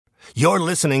You're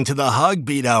listening to the Hog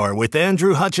Beat Hour with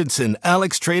Andrew Hutchinson,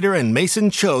 Alex Trader, and Mason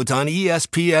Choate on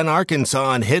ESPN Arkansas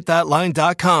on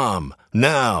hitthatline.com.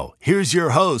 Now, here's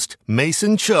your host,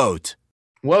 Mason Choate.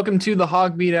 Welcome to the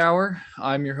Hog Beat Hour.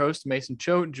 I'm your host, Mason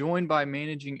Choate, joined by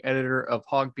managing editor of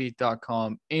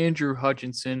hogbeat.com, Andrew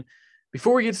Hutchinson.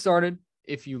 Before we get started,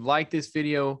 if you like this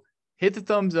video, hit the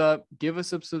thumbs up, give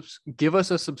us a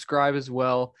subscribe as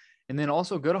well, and then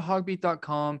also go to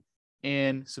hogbeat.com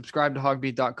and subscribe to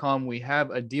hogbeat.com. We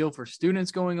have a deal for students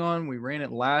going on. We ran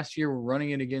it last year. We're running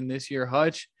it again this year.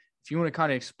 Hutch, if you want to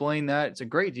kind of explain that, it's a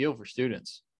great deal for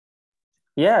students.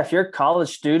 Yeah, if you're a college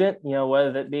student,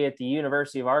 whether that be at the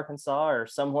University of Arkansas or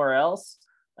somewhere else,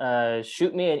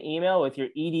 shoot me an email with your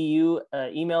EDU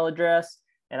email address,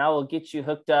 and I will get you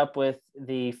hooked up with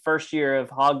the first year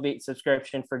of Hogbeat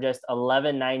subscription for just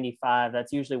 $11.95.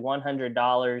 That's usually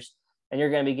 $100, and you're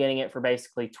going to be getting it for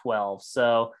basically $12.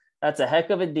 So that's a heck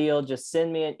of a deal. Just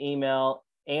send me an email,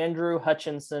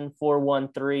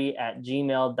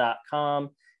 andrewhutchinson413@gmail.com,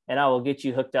 and I will get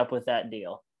you hooked up with that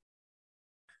deal.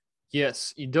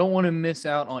 Yes, you don't want to miss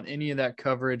out on any of that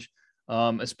coverage,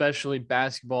 especially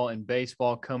basketball and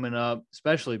baseball coming up,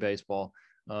 especially baseball.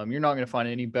 You're not going to find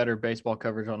any better baseball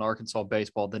coverage on Arkansas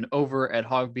baseball than over at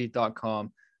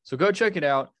hogbeat.com. So go check it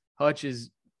out. Hutch is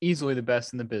easily the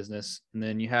best in the business. And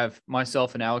then you have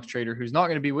myself and Alex Trader, who's not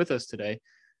going to be with us today.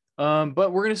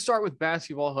 But we're going to start with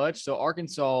basketball, Hutch. So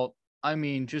Arkansas,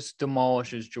 just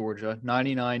demolishes Georgia,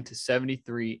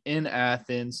 99-73 in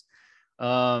Athens.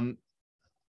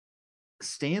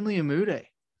 Stanley Umude.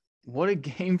 What a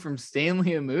game from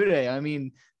Stanley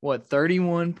Umude.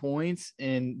 31 points.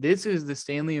 And this is the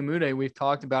Stanley Umude we've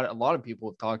talked about it. A lot of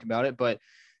people have talked about it, but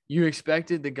you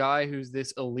expected the guy who's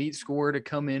this elite scorer to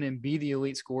come in and be the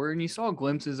elite scorer. And you saw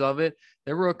glimpses of it.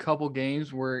 There were a couple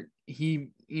games where he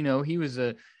was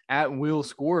a at-will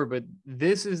scorer, but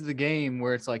this is the game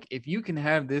where it's like, if you can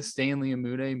have this Stanley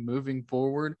Umude moving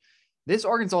forward, this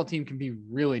Arkansas team can be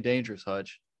really dangerous,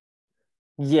 Hutch.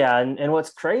 Yeah, and what's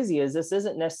crazy is this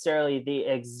isn't necessarily the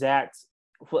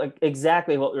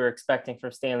exactly what we were expecting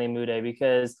from Stanley Umude,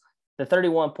 because the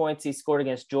 31 points he scored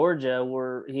against Georgia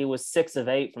he was 6 of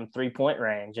 8 from 3-point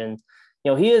range. And,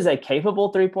 he is a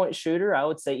capable 3-point shooter. I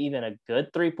would say even a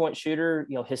good 3-point shooter,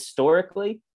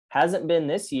 historically. Hasn't been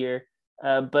this year,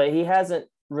 but he hasn't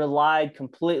relied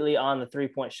completely on the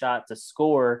 3-point shot to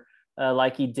score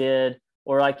like he did,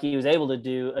 or like he was able to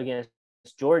do against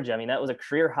Georgia. That was a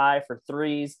career high for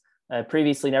threes.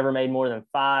 Previously never made more than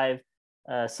 5.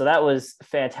 So that was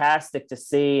fantastic to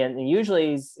see. And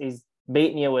usually he's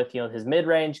beating you with, his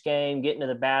mid-range game, getting to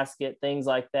the basket, things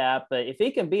like that. But if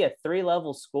he can be a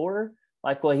 3-level scorer,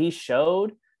 like what he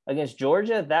showed against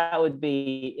Georgia, that would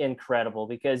be incredible,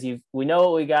 because we know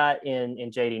what we got in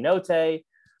JD Notae.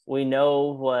 We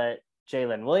know what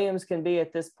Jalen Williams can be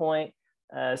at this point.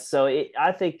 I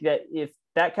think that if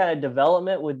that kind of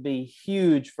development would be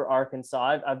huge for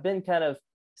Arkansas. I've been kind of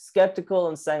skeptical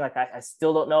and saying, I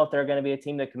still don't know if they're going to be a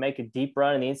team that can make a deep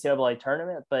run in the NCAA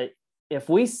tournament. But if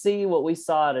we see what we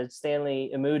saw at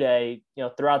Stanley Umude,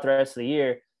 throughout the rest of the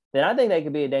year, then I think they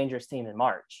could be a dangerous team in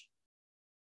March.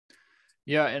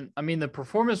 Yeah, and the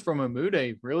performance from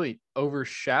Umude really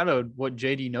overshadowed what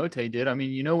JD Notae did.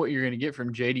 You know what you're going to get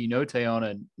from JD Notae on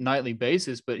a nightly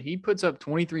basis, but he puts up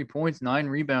 23 points, 9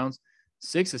 rebounds,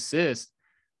 6 assists.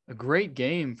 A great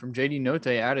game from JD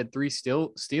Notae, added 3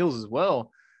 steals as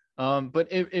well. But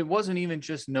it wasn't even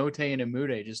just Notae and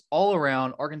Umude. Just all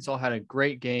around, Arkansas had a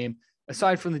great game,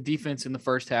 aside from the defense in the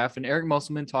first half. And Eric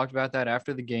Musselman talked about that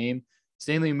after the game.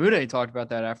 Stanley Umude talked about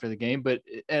that after the game. But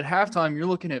at halftime, you're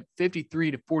looking at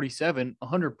 53-47,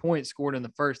 100 points scored in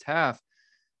the first half.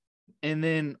 And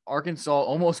then Arkansas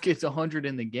almost gets 100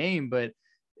 in the game. But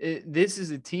this is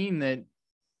a team that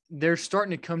they're starting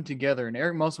to come together. And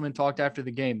Eric Musselman talked after the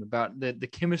game about the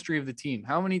chemistry of the team.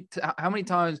 How many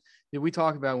times did we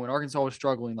talk about when Arkansas was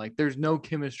struggling? Like, there's no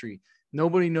chemistry.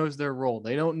 Nobody knows their role.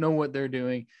 They don't know what they're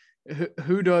doing.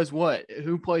 Who does what?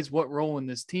 Who plays what role in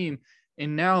this team?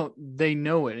 And now they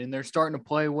know it, and they're starting to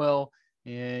play well.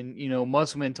 And,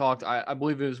 Musselman talked, I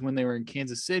believe it was when they were in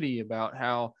Kansas City, about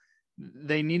how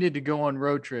they needed to go on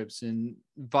road trips and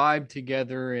vibe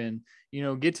together and,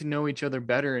 get to know each other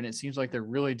better. And it seems like they're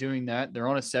really doing that. They're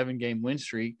on a 7-game win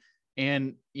streak,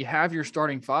 and you have your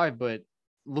starting 5, but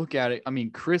look at it.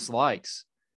 Chris Lykes,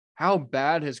 how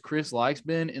bad has Chris Lykes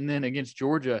been? And then against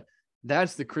Georgia,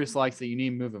 that's the Chris Lykes that you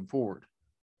need moving forward.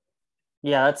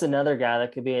 Yeah, that's another guy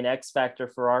that could be an X factor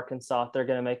for Arkansas if they're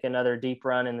going to make another deep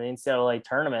run in the NCAA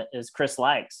tournament, is Chris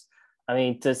Lykes.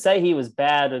 To say he was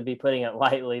bad would be putting it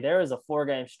lightly. There was a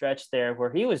 4-game stretch there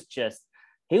where he was just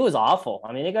he was awful.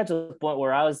 I mean, it got to the point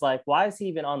where I was like, why is he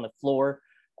even on the floor?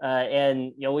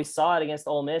 And, we saw it against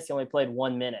Ole Miss. He only played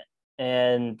 1 minute.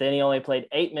 And then he only played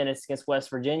 8 minutes against West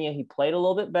Virginia. He played a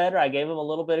little bit better. I gave him a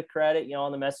little bit of credit,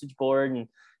 on the message board and,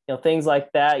 things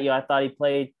like that. I thought he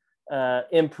played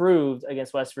improved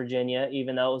against West Virginia,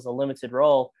 even though it was a limited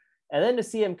role. And then to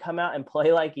see him come out and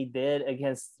play like he did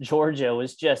against Georgia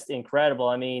was just incredible.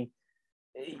 I mean,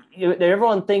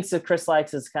 everyone thinks of Chris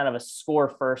Lykes as kind of a score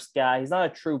first guy. He's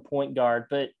not a true point guard,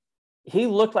 but he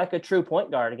looked like a true point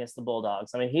guard against the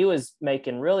Bulldogs. I mean, he was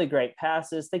making really great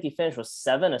passes. I think he finished with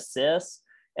 7 assists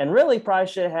and really probably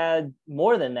should have had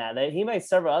more than that. He made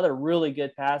several other really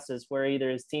good passes where either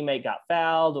his teammate got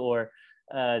fouled or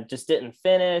just didn't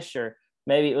finish, or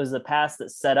maybe it was the pass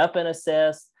that set up an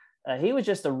assist. He was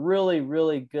just a really,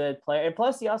 really good player. And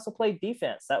plus, he also played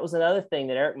defense. That was another thing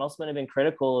that Eric Musselman had been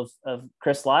critical of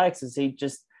Chris Lykes, is he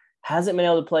just hasn't been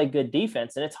able to play good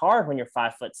defense. And it's hard when you're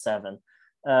 5'7".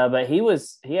 But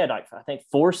he had I think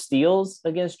 4 steals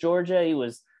against Georgia. He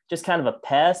was just kind of a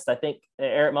pest. I think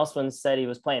Eric Musselman said he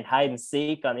was playing hide and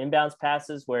seek on inbounds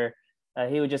passes, where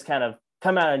he would just kind of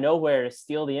come out of nowhere to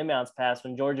steal the inbounds pass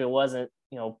when Georgia wasn't,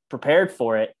 prepared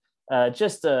for it.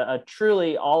 Just a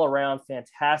truly all-around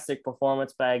fantastic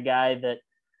performance by a guy that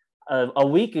a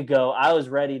week ago I was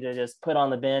ready to just put on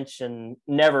the bench and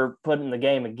never put in the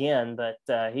game again. But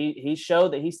he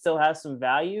showed that he still has some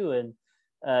value, and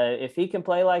if he can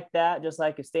play like that, just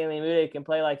like if Stanley Umude can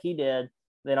play like he did,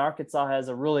 then Arkansas has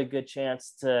a really good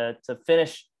chance to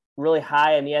finish really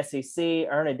high in the SEC,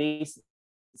 earn a decent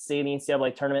seed in the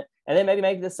NCAA tournament, and then maybe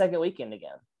make it the second weekend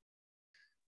again.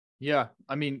 Yeah,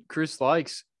 I mean, Chris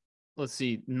Lykes, let's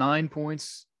see, 9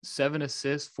 points, 7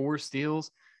 assists, 4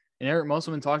 steals. And Eric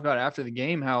Musselman talked about after the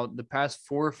game how the past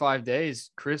 4 or 5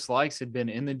 days, Chris Lykes had been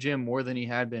in the gym more than he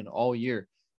had been all year.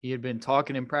 He had been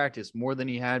talking in practice more than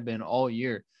he had been all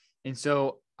year. And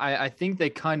so I think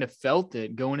they kind of felt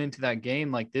it going into that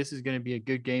game, like this is going to be a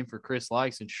good game for Chris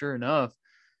Lykes. And sure enough,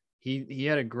 he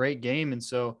had a great game. And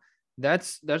so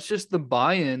that's just the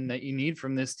buy-in that you need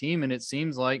from this team. And it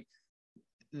seems like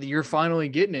you're finally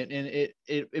getting it. And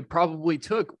it probably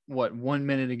took 1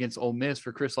 minute against Ole Miss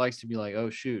for Chris Lykes to be like,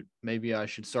 oh shoot, maybe I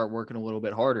should start working a little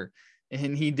bit harder.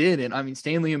 And he did. And I mean,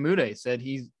 Stanley Umude said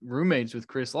he's roommates with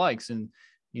Chris Lykes, and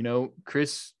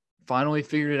Chris finally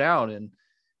figured it out, and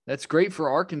that's great for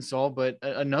Arkansas. But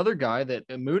another guy that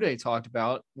Umude talked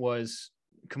about was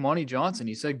Kamani Johnson.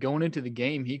 He said going into the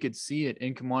game, he could see it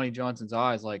in Kamani Johnson's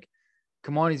eyes, like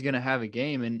Kamani's going to have a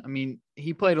game. And I mean,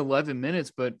 he played 11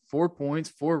 minutes, but 4 points,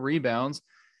 4 rebounds.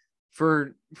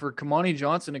 For Kamani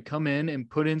Johnson to come in and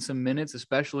put in some minutes,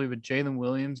 especially with Jalen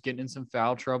Williams getting in some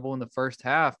foul trouble in the first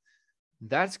half,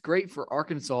 that's great for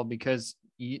Arkansas, because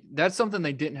that's something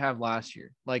they didn't have last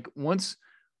year. Like once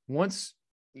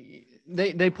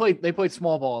they played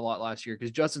small ball a lot last year, because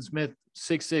Justin Smith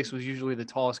 6'6" was usually the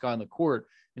tallest guy on the court.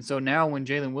 And so now when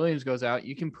Jalen Williams goes out,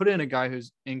 you can put in a guy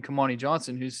who's in Kamani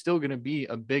Johnson, who's still going to be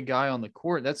a big guy on the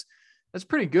court. That's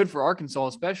pretty good for Arkansas,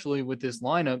 especially with this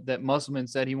lineup that Musselman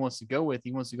said he wants to go with.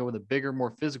 He wants to go with a bigger,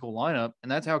 more physical lineup,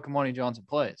 and that's how Kamani Johnson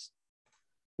plays.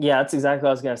 Yeah, that's exactly what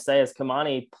I was going to say. Is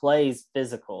Kamani plays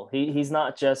physical. He's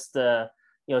not just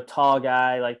tall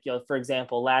guy. Like, for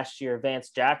example, last year Vance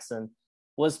Jackson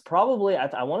was probably,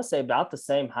 I want to say, about the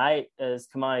same height as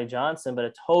Kamani Johnson, but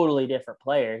a totally different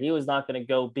player. He was not going to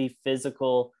go be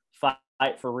physical,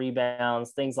 fight for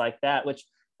rebounds, things like that, which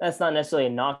that's not necessarily a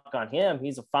knock on him.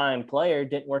 He's a fine player,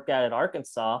 didn't work out at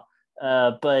Arkansas.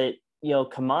 But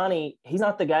Kamani, he's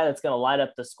not the guy that's going to light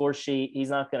up the score sheet. He's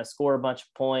not going to score a bunch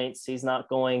of points. He's not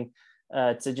going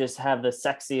to just have the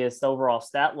sexiest overall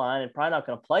stat line, and probably not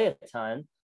going to play a ton.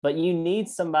 But you need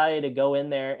somebody to go in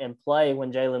there and play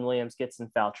when Jalen Williams gets in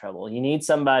foul trouble. You need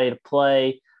somebody to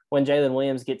play when Jalen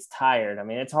Williams gets tired. I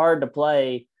mean, it's hard to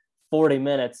play 40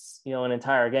 minutes, an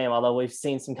entire game, although we've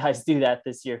seen some guys do that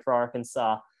this year for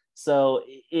Arkansas. So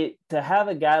to have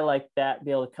a guy like that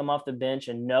be able to come off the bench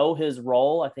and know his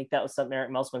role, I think that was something Eric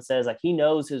Musselman says, like he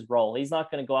knows his role. He's not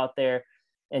going to go out there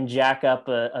and jack up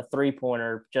a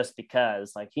three-pointer just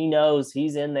because. Like he knows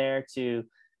he's in there to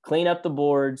clean up the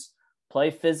boards, play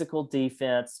physical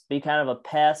defense, be kind of a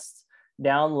pest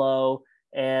down low.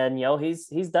 And,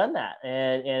 he's done that.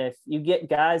 And if you get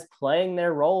guys playing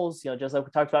their roles, just like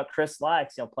we talked about Chris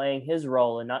Lykes, playing his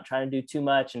role and not trying to do too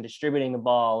much and distributing the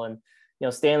ball, and,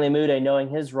 Stanley Umude knowing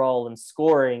his role and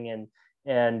scoring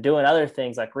and doing other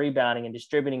things like rebounding and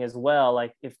distributing as well.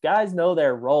 Like if guys know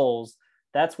their roles,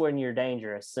 that's when you're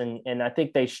dangerous. And I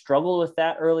think they struggled with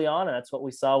that early on. And that's what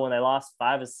we saw when they lost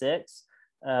 5 of 6.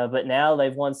 But now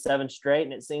they've won 7 straight,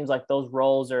 and it seems like those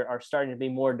roles are starting to be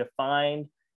more defined.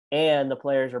 and the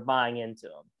players are buying into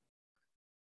them.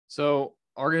 So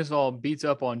Arkansas beats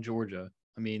up on Georgia.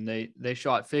 I mean, they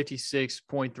shot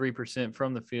 56.3%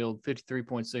 from the field,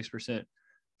 53.6%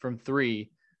 from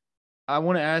three. I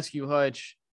want to ask you,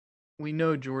 Hutch, we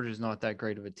know Georgia's not that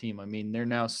great of a team. I mean, they're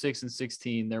now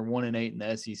 6-16. They're 1-8 in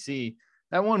the SEC.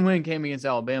 That one win came against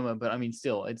Alabama, but I mean,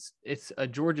 still, it's a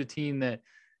Georgia team that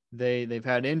they've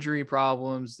had injury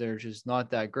problems. They're just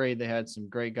not that great. They had some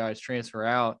great guys transfer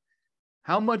out.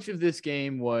 How much of this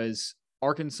game was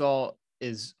Arkansas's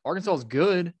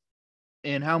good,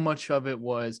 and how much of it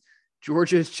was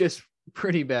Georgia's just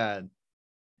pretty bad?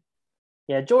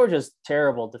 Yeah, Georgia's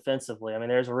terrible defensively. I mean,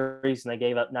 there's a reason they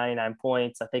gave up 99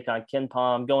 points. I think on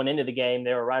KenPom going into the game,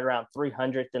 they were right around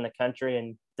 300th in the country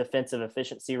in defensive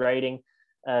efficiency rating.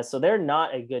 So they're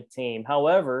not a good team.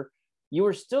 However, you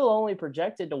were still only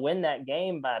projected to win that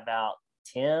game by about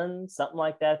 10, something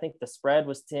like that. I think the spread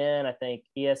was 10. I think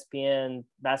ESPN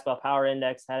Basketball Power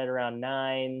Index had it around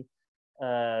 9.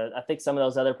 I think some of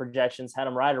those other projections had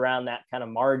them right around that kind of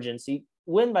margin. So you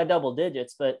win by double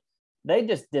digits, but they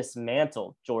just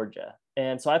dismantled Georgia.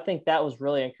 And so I think that was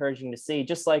really encouraging to see.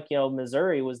 Just like,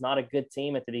 Missouri was not a good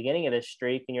team at the beginning of this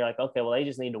streak. And you're like, okay, well, they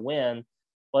just need to win.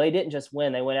 Well, they didn't just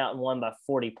win. They went out and won by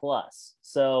 40 plus.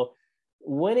 So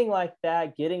winning like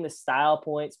that, getting the style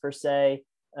points per se,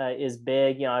 is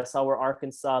big. I saw where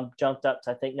Arkansas jumped up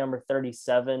to, I think, number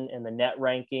 37 in the net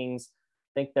rankings.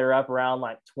 I think they're up around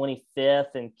like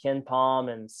 25th in KenPom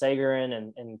and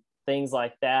Sagarin and things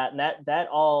like that. And that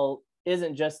all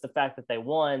isn't just the fact that they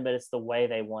won, but it's the way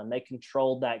they won. They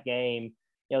controlled that game.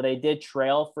 They did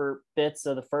trail for bits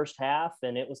of the first half,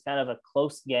 and it was kind of a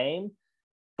close game.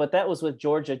 But that was with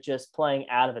Georgia just playing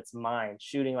out of its mind,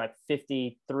 shooting like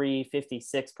 53,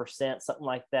 56%, something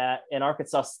like that. And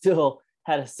Arkansas still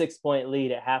had a 6-point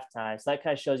lead at halftime. So that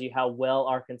kind of shows you how well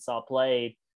Arkansas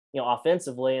played,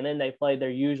 offensively. And then they played their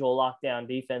usual lockdown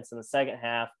defense in the second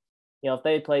half. If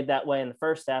they had played that way in the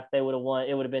first half, they would have won.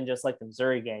 It would have been just like the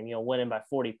Missouri game, winning by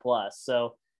 40 plus.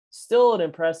 So still an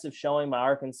impressive showing by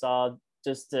Arkansas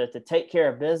just to take care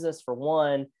of business for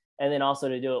one, and then also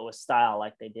to do it with style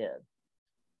like they did.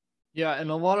 Yeah,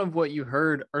 and a lot of what you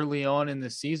heard early on in the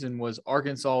season was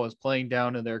Arkansas was playing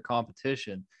down to their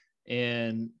competition.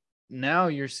 And now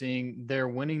you're seeing they're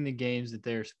winning the games that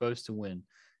they're supposed to win.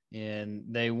 And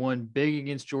they won big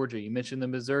against Georgia. You mentioned the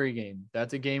Missouri game.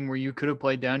 That's a game where you could have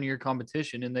played down to your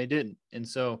competition, and they didn't. And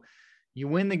so you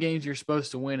win the games you're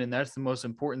supposed to win, and that's the most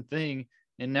important thing.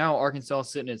 And now Arkansas is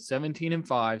sitting at 17-5,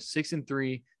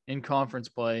 6-3 in conference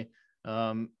play.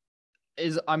 Arkansas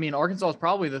is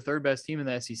probably the third best team in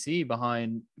the SEC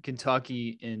behind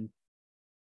Kentucky and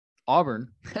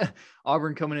Auburn.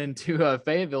 Auburn coming into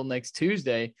Fayetteville next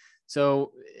Tuesday.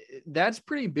 So that's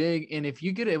pretty big. And if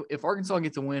Arkansas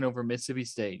gets a win over Mississippi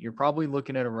State, you're probably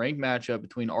looking at a ranked matchup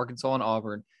between Arkansas and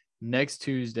Auburn next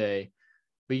Tuesday.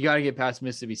 But you got to get past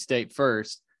Mississippi State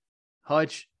first.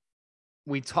 Hutch,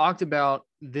 we talked about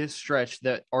this stretch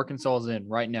that Arkansas is in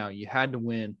right now. You had to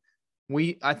win.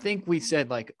 I think we said,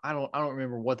 like, I don't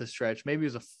remember what the stretch, maybe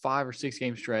it was a 5 or 6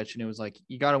 game stretch. And it was like,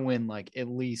 you got to win like at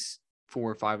least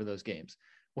 4 or 5 of those games.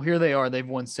 Well, here they are. They've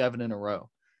won 7 in a row.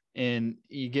 And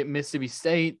you get Mississippi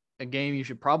State, a game you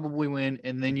should probably win,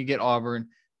 and then you get Auburn,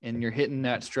 and you're hitting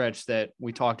that stretch that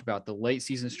we talked about, the late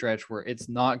season stretch where it's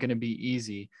not going to be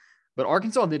easy. But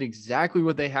Arkansas did exactly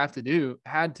what they had to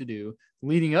do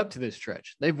leading up to this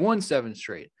stretch. They've won 7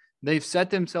 straight. They've set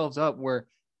themselves up where,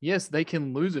 yes, they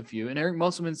can lose a few. And Eric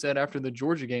Musselman said after the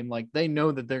Georgia game, like, they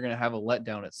know that they're going to have a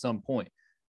letdown at some point.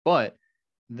 But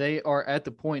they are at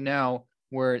the point now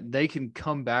where they can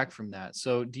come back from that.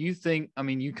 So do you think,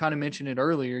 you kind of mentioned it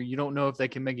earlier, you don't know if they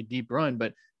can make a deep run,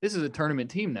 but this is a tournament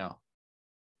team now.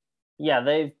 Yeah,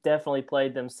 they've definitely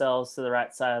played themselves to the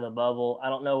right side of the bubble. I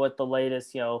don't know what the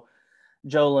latest, Joe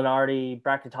Lunardi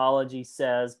bracketology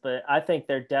says, but I think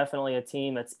they're definitely a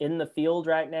team that's in the field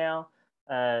right now.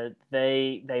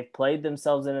 They've played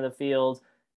themselves into the field.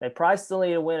 They probably still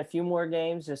need to win a few more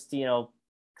games just to,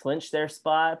 clinch their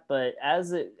spot. But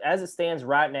as it stands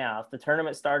right now, if the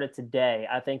tournament started today,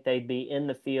 I think they'd be in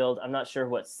the field. I'm not sure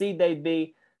what seed they'd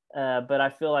be, but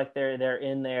I feel like they're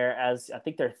in there. As I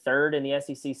think they're third in the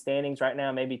SEC standings right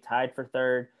now, maybe tied for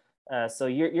third. So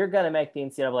you're going to make the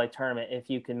NCAA tournament if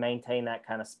you can maintain that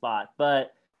kind of spot.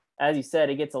 But as you said,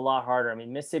 it gets a lot harder.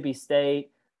 Mississippi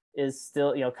State is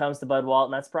still, comes to Bud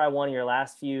Walton. That's probably one of your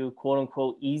last few quote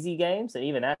unquote easy games. And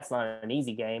even that's not an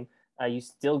easy game. You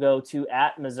still go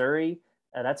at Missouri.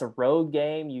 That's a road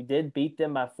game. You did beat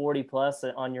them by 40 plus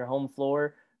on your home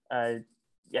floor.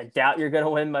 I doubt you're going to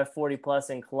win by 40 plus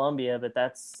in Columbia, but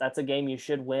that's a game you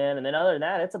should win. And then other than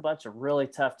that, it's a bunch of really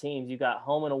tough teams. You got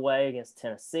home and away against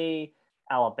Tennessee,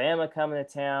 Alabama coming to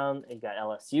town. You got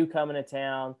LSU coming to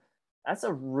town. That's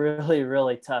a really,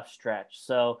 really tough stretch.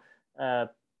 So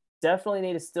definitely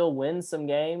need to still win some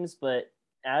games, but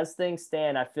as things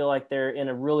stand, I feel like they're in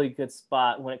a really good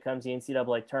spot when it comes to the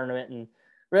NCAA tournament. And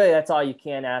really that's all you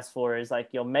can ask for is like,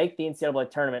 you'll make the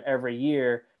NCAA tournament every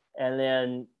year, and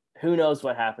then who knows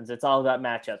what happens. It's all about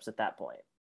matchups at that point.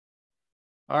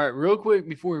 All right, real quick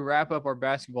before we wrap up our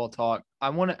basketball talk, I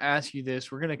want to ask you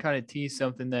this. We're going to kind of tease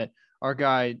something that our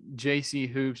guy JC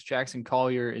Hoops, Jackson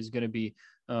Collier, is going to be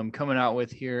coming out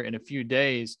with here in a few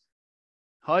days.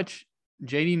 Hutch,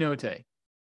 JD Notae,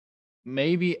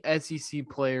 maybe SEC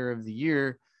Player of the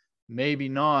Year, maybe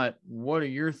not. What are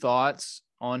your thoughts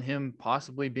on him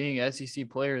possibly being SEC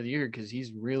Player of the Year? Because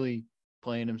he's really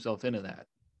playing himself into that.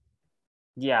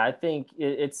 Yeah, I think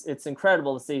it's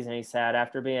incredible the season he's had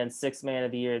after being sixth man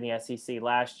of the year in the SEC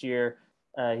last year.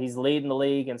 He's leading the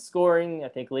league in scoring. I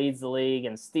think leads the league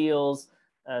in steals.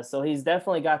 So he's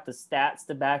definitely got the stats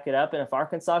to back it up. And if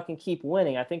Arkansas can keep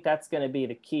winning, I think that's going to be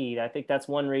the key. I think that's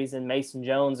one reason Mason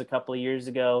Jones a couple of years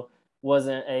ago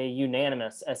wasn't a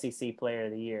unanimous SEC Player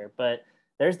of the Year. But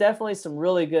there's definitely some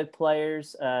really good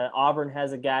players. Auburn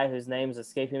has a guy whose name is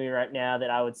escaping me right now that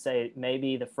I would say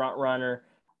maybe the front runner.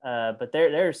 But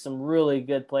there's some really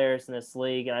good players in this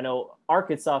league. And I know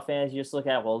Arkansas fans, you just look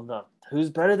at, well, who's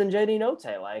better than JD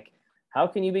Notae? Like, how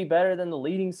can you be better than the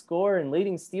leading scorer and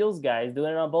leading steals guy? He's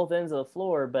doing it on both ends of the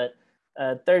floor. But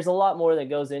there's a lot more that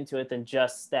goes into it than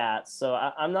just stats. So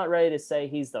I'm not ready to say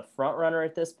he's the front runner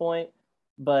at this point,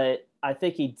 but I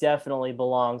think he definitely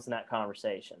belongs in that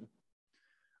conversation.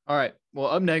 All right. Well,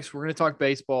 up next, we're going to talk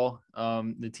baseball.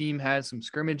 The team had some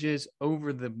scrimmages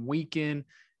over the weekend.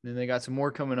 Then they got some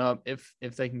more coming up if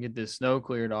they can get this snow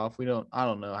cleared off. I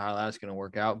don't know how that's going to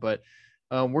work out, but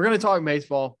we're going to talk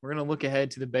baseball. We're going to look ahead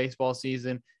to the baseball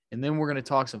season, and then we're going to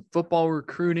talk some football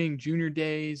recruiting, junior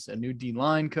days, a new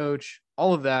D-line coach,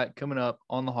 all of that coming up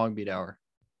on the Hog Beat Hour.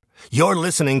 You're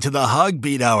listening to the Hog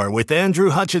Beat Hour with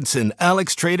Andrew Hutchinson,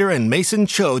 Alex Trader, and Mason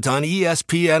Choate on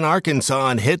ESPN Arkansas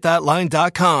and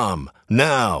hitthatline.com.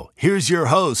 Now, here's your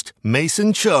host,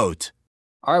 Mason Choate.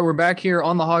 All right, we're back here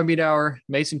on the Hog Beat Hour.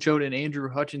 Mason Choate and Andrew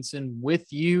Hutchinson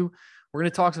with you. We're going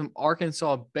to talk some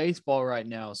Arkansas baseball right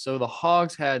now. So the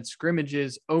Hogs had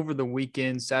scrimmages over the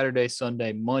weekend, Saturday,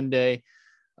 Sunday, Monday.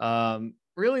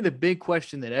 Really the big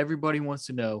question that everybody wants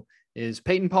to know is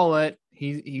Peyton Paulette,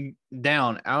 he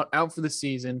down, out for the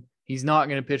season. He's not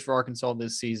going to pitch for Arkansas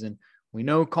this season. We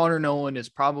know Connor Noland is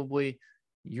probably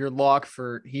your lock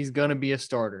for he's going to be a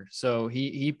starter. So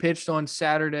he pitched on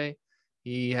Saturday.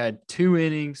 He had 2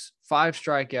 innings, 5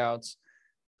 strikeouts.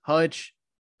 Hutch,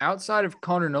 outside of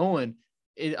Connor Noland,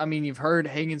 you've heard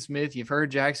Hagen Smith, you've heard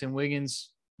Jackson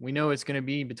Wiggins. We know it's going to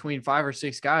be between 5 or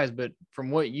 6 guys, but from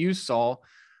what you saw,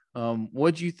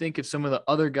 what do you think of some of the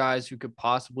other guys who could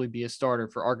possibly be a starter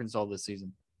for Arkansas this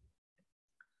season?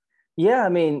 Yeah,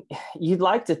 you'd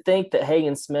like to think that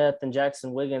Hagen Smith and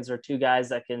Jackson Wiggins are 2 guys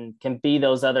that can be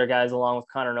those other guys along with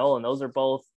Connor Noland. Those are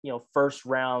both, first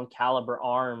round caliber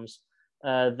arms.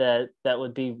 That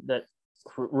would be that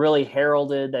really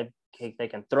heralded. They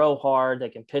can throw hard. They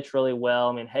can pitch really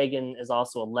well. Hagen is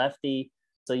also a lefty,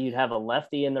 so you'd have a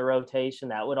lefty in the rotation.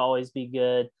 That would always be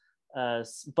good.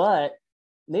 But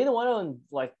neither one of them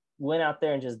went out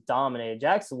there and just dominated.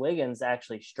 Jackson Wiggins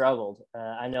actually struggled.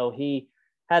 I know he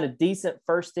had a decent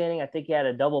first inning. I think he had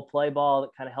a double play ball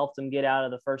that kind of helped him get out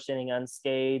of the first inning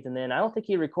unscathed. And then I don't think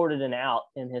he recorded an out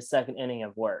in his second inning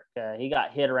of work. He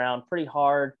got hit around pretty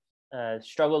hard.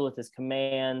 Struggled with his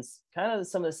commands, kind of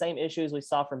some of the same issues we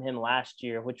saw from him last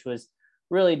year, which was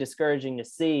really discouraging to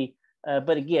see.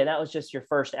 But again, that was just your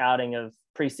first outing of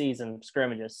preseason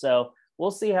scrimmages. So we'll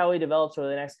see how he develops over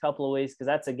the next couple of weeks, because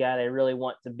that's a guy they really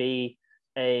want to be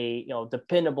a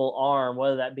dependable arm,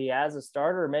 whether that be as a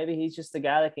starter or maybe he's just a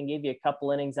guy that can give you a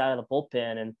couple innings out of the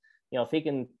bullpen. And if he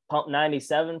can pump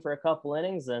 97 for a couple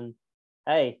innings, then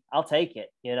hey, I'll take it.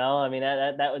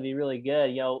 That would be really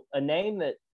good. A name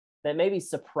that maybe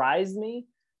surprised me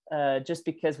just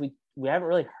because we haven't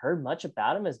really heard much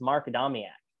about him is Mark Adamiak.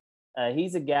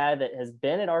 He's a guy that has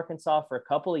been at Arkansas for a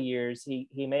couple of years.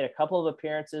 He made a couple of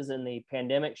appearances in the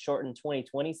pandemic-shortened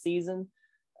 2020 season.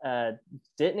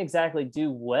 Didn't exactly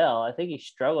do well. I think he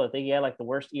struggled. I think he had the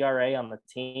worst ERA on the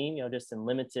team, just in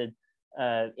limited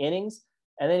innings.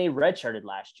 And then he redshirted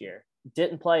last year.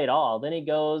 Didn't play at all. Then he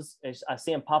goes, I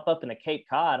see him pop up in the Cape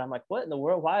Cod. I'm like, what in the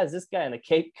world? Why is this guy in the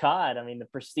Cape Cod? The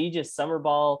prestigious summer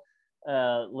ball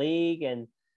league. And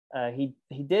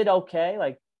he did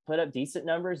okay, put up decent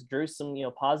numbers, drew some,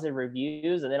 positive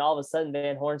reviews. And then all of a sudden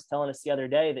Van Horn's telling us the other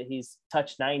day that he's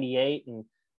touched 98 and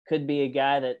could be a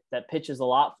guy that pitches a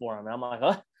lot for him. And I'm like,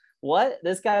 oh, what?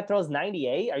 This guy throws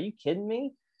 98? Are you kidding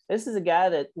me? This is a guy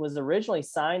that was originally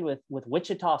signed with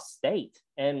Wichita State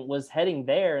and was heading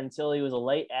there until he was a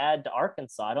late add to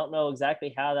Arkansas. I don't know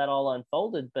exactly how that all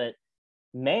unfolded, but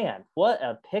man, what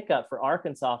a pickup for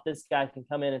Arkansas. If this guy can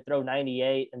come in and throw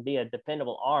 98 and be a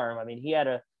dependable arm. I mean, he had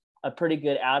a pretty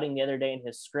good outing the other day in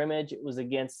his scrimmage. It was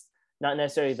against not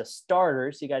necessarily the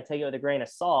starters. You got to take it with a grain of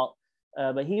salt.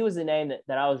 But he was a name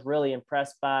that I was really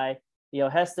impressed by.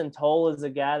 Heston Toll is a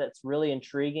guy that's really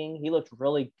intriguing. He looked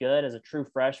really good as a true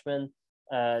freshman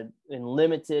in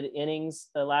limited innings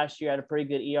last year. Had a pretty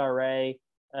good ERA.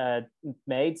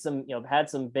 Made some, had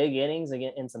some big innings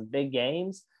again in some big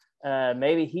games.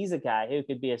 Maybe he's a guy who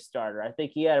could be a starter. I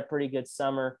think he had a pretty good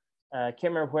summer. Can't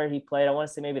remember where he played. I want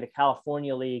to say maybe the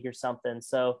California League or something.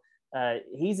 So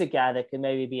he's a guy that could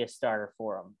maybe be a starter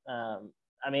for him.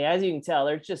 I mean, as you can tell,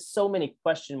 there's just so many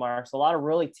question marks, a lot of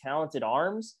really talented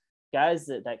arms, guys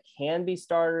that can be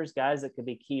starters, guys that could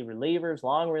be key relievers,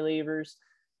 long relievers.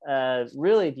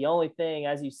 Really, the only thing,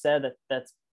 as you said,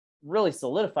 that's really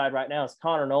solidified right now is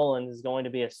Connor Noland is going to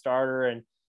be a starter. And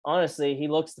honestly, he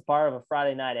looks the part of a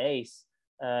Friday night ace.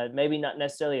 Maybe not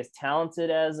necessarily as talented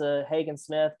as Hagen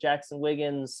Smith, Jackson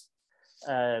Wiggins,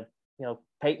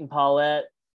 Peyton Paulette,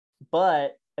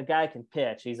 but a guy can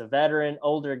pitch. He's a veteran,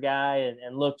 older guy,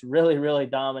 and looked really, really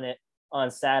dominant on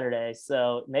Saturday.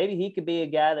 So maybe he could be a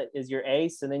guy that is your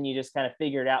ace, and then you just kind of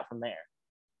figure it out from there.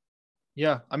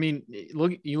 Yeah, I mean,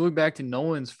 you look back to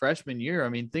Nolan's freshman year. I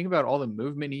mean, think about all the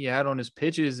movement he had on his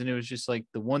pitches, and it was just like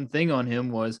the one thing on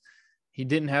him was he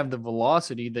didn't have the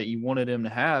velocity that you wanted him to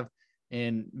have.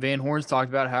 And Van Horn's talked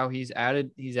about how he's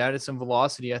added some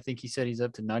velocity. I think he said he's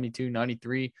up to 92,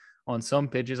 93 on some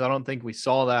pitches. I don't think we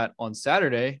saw that on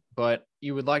Saturday, but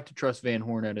you would like to trust Van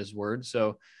Horn at his word.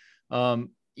 So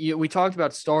we talked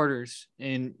about starters,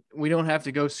 and we don't have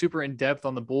to go super in depth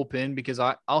on the bullpen because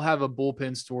I'll have a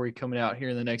bullpen story coming out here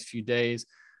in the next few days,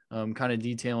 kind of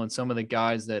detailing some of the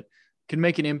guys that can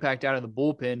make an impact out of the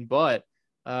bullpen. But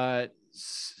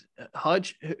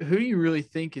Hutch, who do you really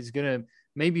think is going to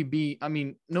maybe be? I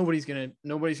mean, nobody's going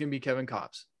to be Kevin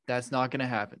Kopps. That's not going to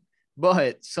happen.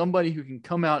 But somebody who can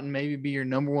come out and maybe be your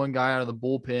number one guy out of the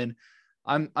bullpen.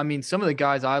 I mean, some of the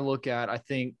guys I look at, I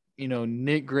think,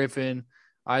 Nick Griffin,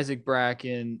 Isaac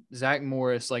Bracken, Zach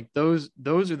Morris, like those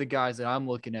are the guys that I'm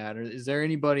looking at. Is there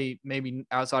anybody maybe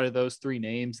outside of those three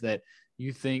names that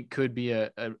you think could be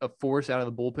a force out of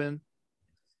the bullpen?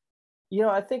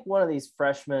 I think one of these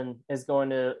freshmen is going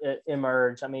to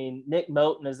emerge. I mean, Nick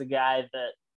Moten is a guy that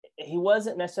he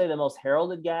wasn't necessarily the most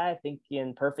heralded guy. I think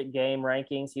in perfect game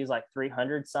rankings, he was like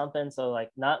 300 something. So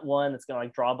like not one that's going to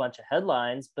like draw a bunch of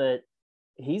headlines, but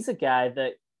he's a guy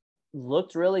that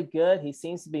looked really good. He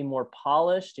seems to be more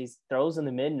polished. He throws in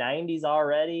the mid 90s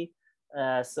already.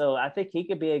 So I think he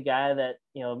could be a guy that,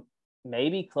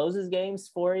 maybe closes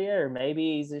games for you, or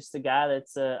maybe he's just a guy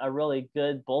that's a really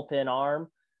good bullpen arm.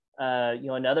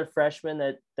 Another freshman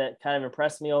that kind of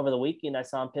impressed me over the weekend, I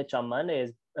saw him pitch on Monday,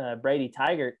 is Brady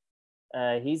Tigert.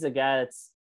 He's a guy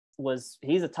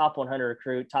he's a top 100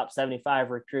 recruit, top 75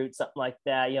 recruit, something like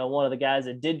that. One of the guys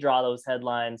that did draw those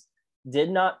headlines, did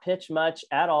not pitch much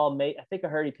at all. I think I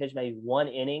heard he pitched maybe one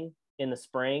inning in the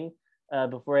spring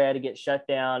before he had to get shut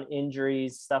down,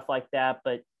 injuries, stuff like that.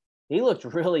 But he looked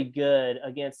really good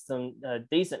against some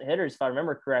decent hitters, if I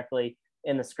remember correctly,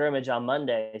 in the scrimmage on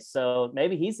Monday. So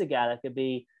maybe he's the guy that could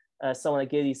be someone that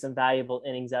gives you some valuable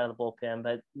innings out of the bullpen.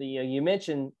 But you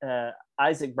mentioned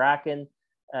Isaac Bracken.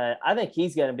 I think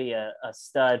he's going to be a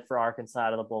stud for Arkansas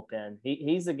out of the bullpen.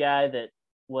 He's a guy that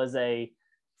was a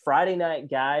Friday night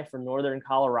guy from Northern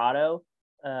Colorado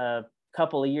a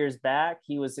couple of years back.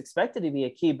 He was expected to be a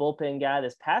key bullpen guy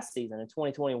this past season in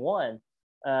 2021,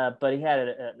 but he had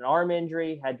an arm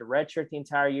injury, had to redshirt the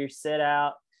entire year, sit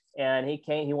out. And he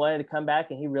wanted to come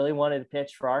back, and he really wanted to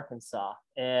pitch for Arkansas.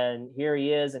 And here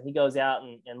he is, and he goes out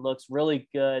and looks really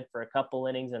good for a couple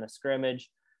innings in a scrimmage.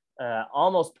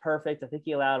 Almost perfect. I think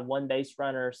he allowed one base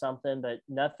runner or something, but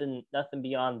nothing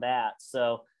beyond that.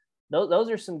 So those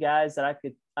are some guys that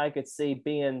I could see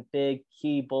being big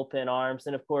key bullpen arms.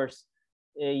 And of course,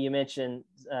 you mentioned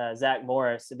Zach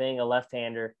Morris being a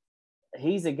left-hander.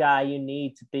 He's a guy you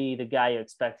need to be the guy you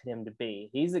expected him to be.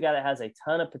 He's the guy that has a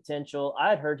ton of potential. I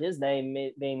had heard his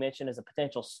name being mentioned as a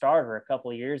potential starter a couple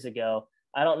of years ago.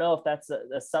 I don't know if that's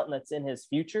something that's in his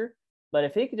future, but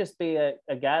if he could just be a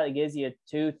guy that gives you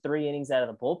 2-3 innings out of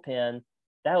the bullpen,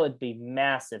 that would be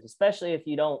massive, especially if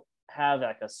you don't have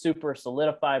like a super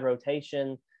solidified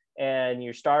rotation. and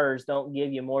your starters don't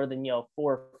give you more than 4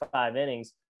 or 5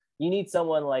 innings, you need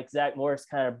someone like Zach Morris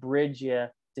kind of bridge you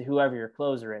to whoever your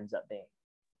closer ends up being.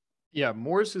 Yeah,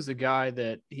 Morris is a guy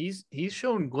that he's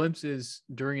shown glimpses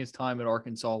during his time at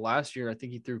Arkansas last year. I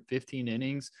think he threw 15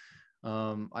 innings.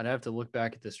 I'd have to look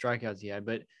back at the strikeouts he had,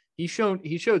 but he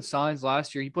showed signs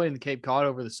last year. He played in the Cape Cod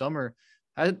over the summer,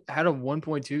 had a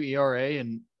 1.2 ERA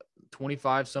and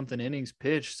 25 something innings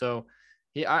pitched. So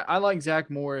I like Zach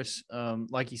Morris,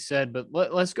 like he said, but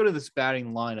let's go to this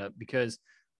batting lineup because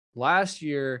last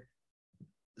year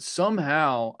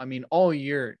somehow, I mean, all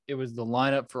year it was the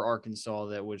lineup for Arkansas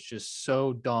that was just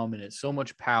so dominant, so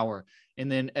much power.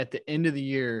 And then at the end of the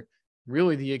year,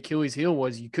 really the Achilles heel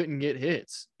was you couldn't get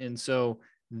hits. And so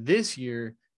this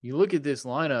year, you look at this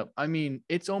lineup, I mean,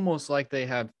 it's almost like they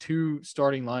have two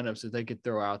starting lineups that they could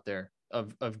throw out there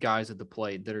of guys at the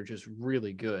plate that are just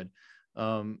really good.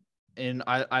 And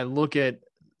I look at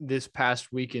this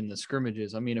past week in the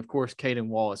scrimmages. I mean, of course, Caden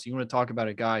Wallace, you want to talk about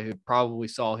a guy who probably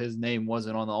saw his name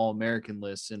wasn't on the All-American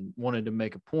list and wanted to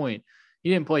make a point.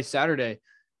 He didn't play Saturday,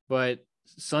 but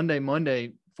Sunday,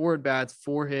 Monday, 4 at-bats,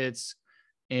 4 hits,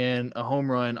 and a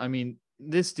home run. I mean,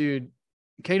 this dude,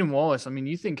 Caden Wallace, I mean,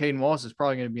 you think Caden Wallace is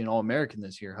probably going to be an All-American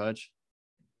this year, Hutch?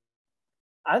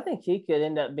 I think he could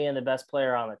end up being the best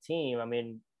player on the team. I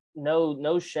mean,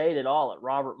 no shade at all at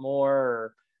Robert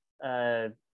Moore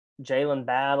or Jalen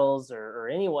Battles or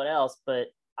anyone else, but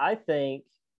I think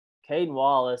Caden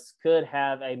Wallace could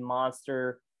have a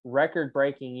monster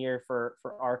record-breaking year for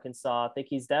Arkansas. I think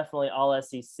he's definitely all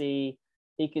SEC. He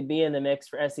could be in the mix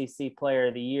for SEC Player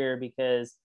of the Year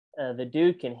because the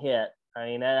dude can hit. I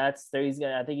mean, I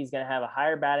think he's gonna have a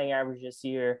higher batting average this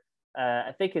year.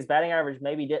 I think his batting average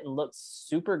maybe didn't look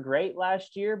super great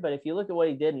last year, but if you look at what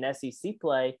he did in SEC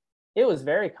play, it was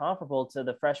very comparable to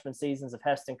the freshman seasons of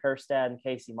Heston Kjerstad and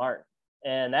Casey Martin.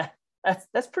 And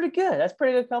that's pretty good. That's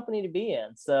pretty good company to be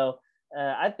in. So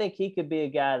I think he could be a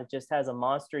guy that just has a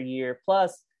monster year.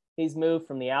 Plus, he's moved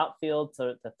from the outfield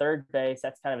to third base.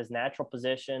 That's kind of his natural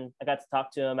position. I got to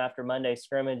talk to him after Monday's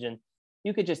scrimmage, and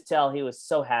you could just tell he was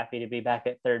so happy to be back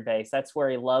at third base. That's where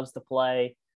he loves to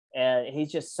play. And he's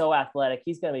just so athletic.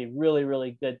 He's going to be really,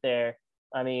 really good there.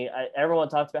 I mean, everyone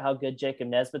talked about how good Jacob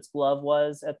Nesbitt's glove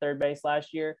was at third base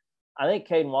last year. I think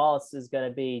Caden Wallace is going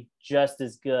to be just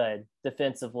as good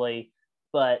defensively,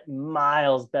 but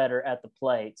miles better at the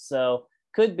plate. So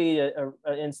could be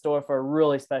in store for a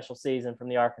really special season from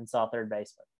the Arkansas third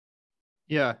baseman.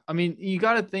 Yeah, I mean, you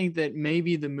got to think that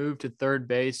maybe the move to third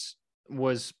base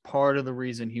was part of the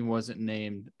reason he wasn't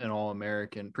named an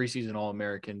All-American, preseason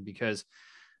All-American, because,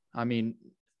 I mean,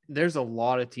 there's a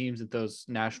lot of teams that those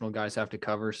national guys have to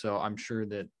cover. So I'm sure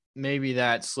that maybe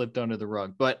that slipped under the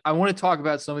rug. But I want to talk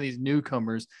about some of these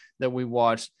newcomers that we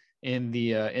watched in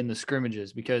the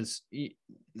scrimmages, because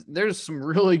there's some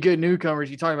really good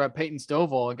newcomers. You talking about Peyton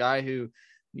Stovall, a guy who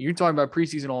you're talking about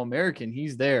preseason All-American.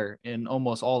 He's there in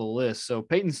almost all the lists. So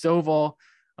Peyton Stovall,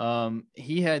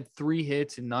 he had 3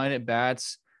 hits and 9 at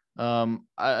bats.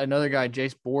 Another guy,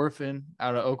 Jace Borfin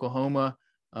out of Oklahoma,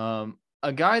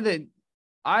 a guy that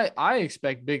I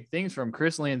expect big things from,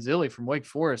 Chris Lanzilli from Wake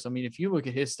Forest. I mean, if you look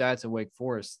at his stats at Wake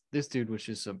Forest, this dude was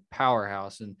just a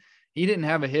powerhouse, and he didn't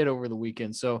have a hit over the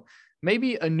weekend. So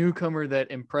maybe a newcomer that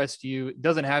impressed you. It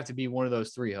doesn't have to be one of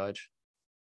those 3, Hutch.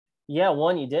 Yeah,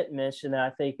 one you didn't mention that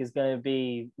I think is going to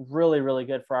be really, really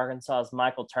good for Arkansas is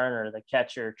Michael Turner, the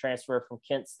catcher, transfer from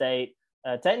Kent State.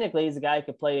 Technically, he's a guy who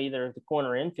could play either the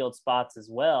corner infield spots as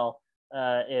well.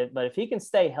 But if he can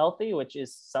stay healthy, which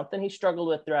is something he struggled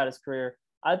with throughout his career,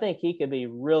 I think he could be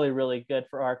really, really good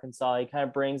for Arkansas. He kind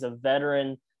of brings a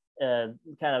veteran kind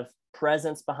of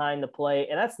presence behind the plate.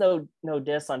 And that's no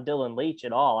diss on Dylan Leach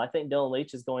at all. I think Dylan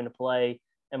Leach is going to play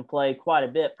quite a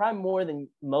bit, probably more than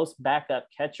most backup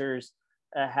catchers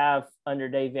have under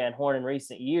Dave Van Horn in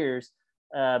recent years.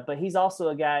 But he's also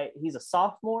a guy, he's a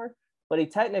sophomore, but he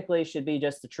technically should be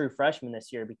just a true freshman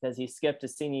this year because he skipped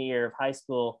his senior year of high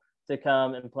school to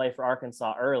come and play for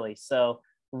Arkansas early. So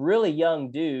really young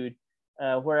dude.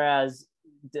 Whereas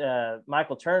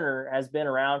Michael Turner has been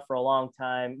around for a long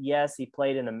time. Yes, he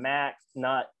played in the MAC,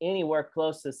 not anywhere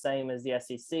close to the same as the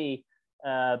SEC,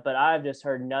 but I've just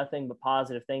heard nothing but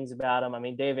positive things about him. I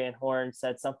mean, Dave Van Horn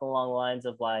said something along the lines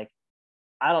of like,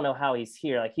 I don't know how he's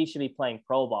here. Like, he should be playing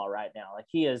pro ball right now. Like,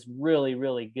 he is really,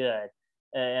 really good.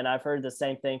 And I've heard the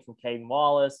same thing from Caden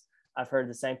Wallace. I've heard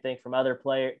the same thing from other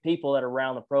people that are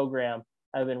around the program.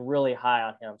 I've been really high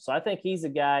on him. So I think he's a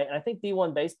guy, and I think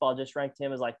D1 Baseball just ranked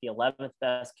him as like the 11th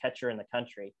best catcher in the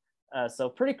country. So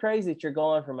pretty crazy that you're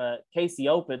going from a Casey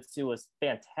Opitz, who was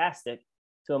fantastic,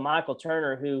 to a Michael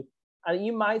Turner, who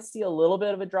You might see a little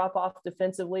bit of a drop off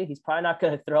defensively. He's probably not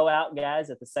going to throw out guys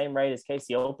at the same rate as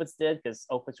Casey Opitz did, because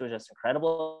Opitz was just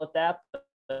incredible at that.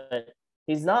 But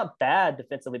he's not bad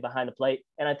defensively behind the plate,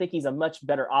 and I think he's a much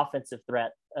better offensive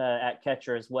threat at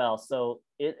catcher as well. So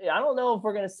I don't know if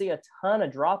we're going to see a ton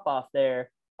of drop off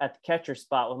there at the catcher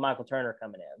spot with Michael Turner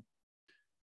coming in.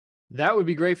 That would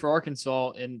be great for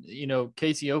Arkansas. And,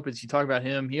 Casey Opitz, you talk about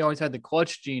him. He always had the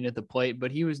clutch gene at the plate,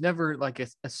 but he was never like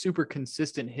a super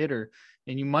consistent hitter.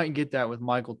 And you might get that with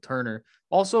Michael Turner.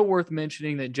 Also worth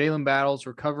mentioning that Jalen Battles,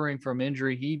 recovering from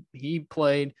injury, he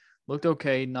played, looked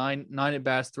okay, nine at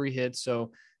bats, 3 hits.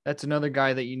 So that's another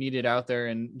guy that you needed out there.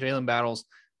 And Jalen Battles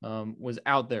was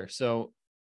out there. So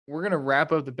we're going to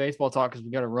wrap up the baseball talk because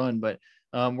we got to run. But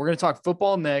we're going to talk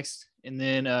football next. And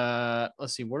then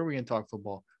let's see, what are we going to talk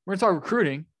football? We're going to talk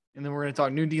recruiting, and then we're going to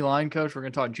talk new D-line coach. We're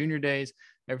going to talk junior days,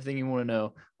 everything you want to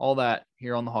know, all that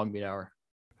here on the Hogbeat Hour.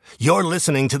 You're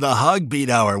listening to the Hogbeat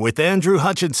Hour with Andrew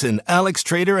Hutchinson, Alex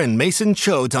Trader, and Mason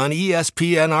Choate on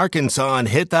ESPN Arkansas and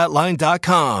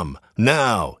hitthatline.com.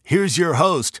 Now, here's your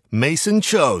host, Mason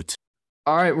Choate.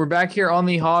 All right, we're back here on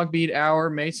the Hogbeat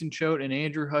Hour. Mason Choate and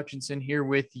Andrew Hutchinson here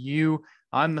with you.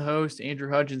 I'm the host.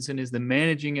 Andrew Hutchinson is the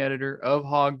managing editor of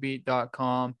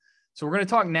hogbeat.com. So we're going to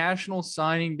talk National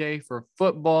Signing Day for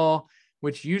football,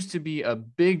 which used to be a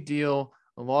big deal.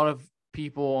 A lot of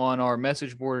people on our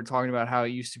message board are talking about how it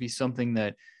used to be something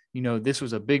that, this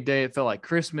was a big day. It felt like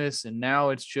Christmas, and now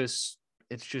it's just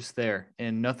there.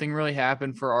 And nothing really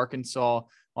happened for Arkansas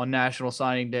on National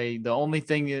Signing Day. The only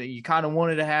thing that you kind of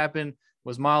wanted to happen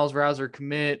was Miles Rouser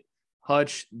commit.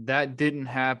 Hutch, that didn't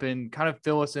happen. Kind of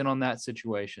fill us in on that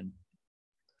situation.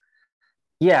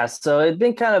 Yeah, so it'd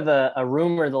been kind of a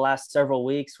rumor the last several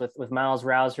weeks with Miles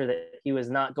Rouser that he was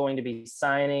not going to be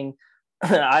signing.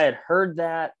 I had heard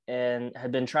that and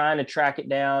had been trying to track it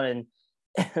down.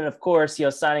 And of course,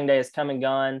 signing day has come and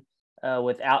gone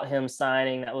without him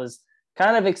signing. That was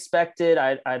kind of expected.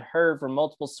 I'd heard from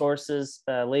multiple sources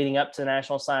leading up to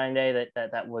National Signing Day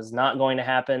that was not going to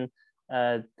happen.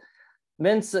 I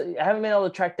haven't been able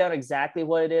to track down exactly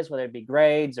what it is, whether it be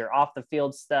grades or off the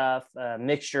field stuff,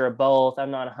 mixture of both. I'm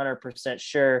not 100%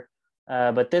 sure,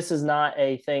 but this is not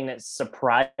a thing that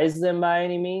surprised them by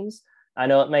any means. I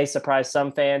know it may surprise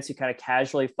some fans who kind of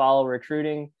casually follow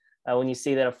recruiting when you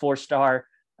see that a 4-star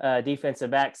defensive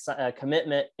back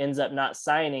commitment ends up not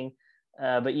signing.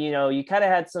 But you kind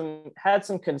of had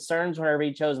some concerns whenever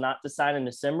he chose not to sign in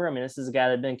December. I mean, this is a guy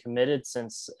that had been committed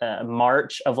since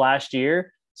March of last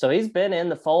year. So he's been in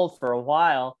the fold for a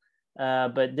while,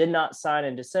 but did not sign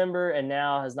in December and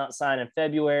now has not signed in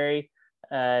February.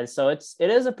 So it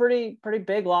is a pretty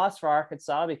big loss for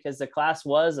Arkansas, because the class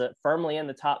was firmly in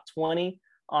the top 20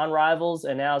 on Rivals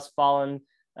and now has fallen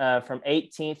from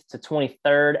 18th to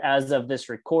 23rd as of this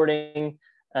recording.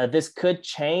 This could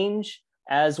change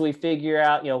as we figure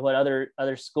out, what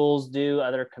other schools do,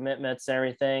 other commitments and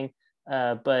everything.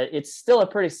 But it's still a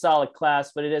pretty solid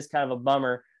class, but it is kind of a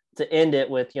bummer to end it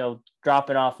with,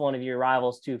 dropping off one of your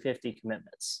Rivals 250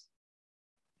 commitments.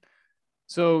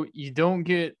 So you don't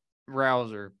get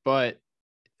Rouser, but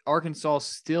Arkansas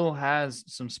still has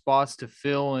some spots to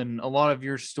fill. And a lot of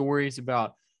your stories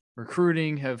about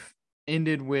recruiting have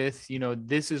ended with,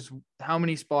 this is how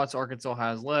many spots Arkansas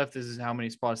has left. This is how many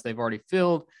spots they've already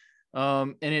filled.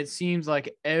 And it seems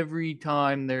like every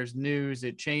time there's news,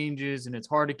 it changes and it's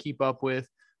hard to keep up with.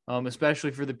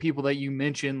 Especially for the people that you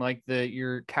mentioned, like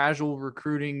your casual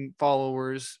recruiting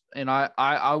followers. And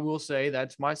I will say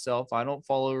that's myself. I don't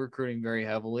follow recruiting very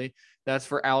heavily. That's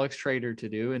for Alex Trader to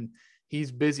do. And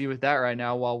he's busy with that right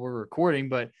now while we're recording.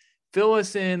 But fill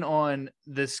us in on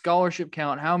the scholarship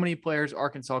count, how many players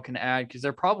Arkansas can add, because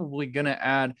they're probably going to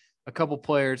add a couple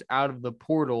players out of the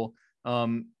portal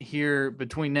here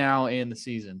between now and the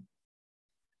season.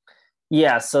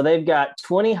 Yeah, so they've got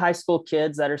 20 high school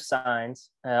kids that are signed,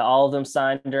 all of them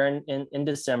signed in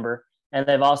December. And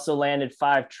they've also landed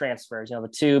 5 transfers, the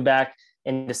 2 back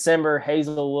in December,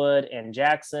 Hazelwood and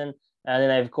Jackson. And then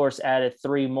they've, of course, added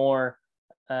 3 more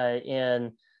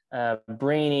in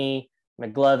Breeny,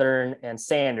 McGlothern, and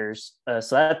Sanders.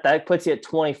 So that puts you at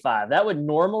 25. That would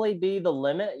normally be the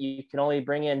limit. You can only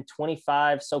bring in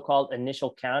 25 so-called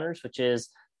initial counters, which is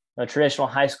traditional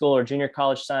high school or junior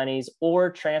college signees or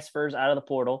transfers out of the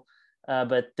portal.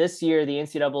 But this year, the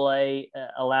NCAA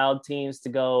allowed teams to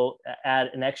go add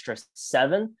an extra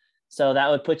 7. So that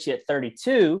would put you at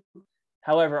 32.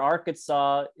 However,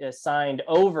 Arkansas signed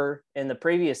over in the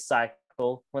previous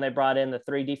cycle when they brought in the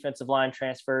 3 defensive line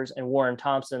transfers and Warren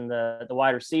Thompson, the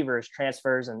wide receivers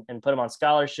transfers and put them on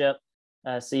scholarship.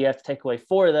 So you have to take away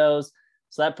 4 of those.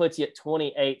 So that puts you at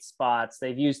 28 spots.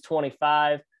 They've used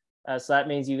 25. So that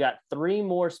means you got 3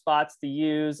 more spots to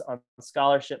use on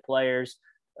scholarship players.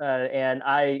 And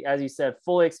I, as you said,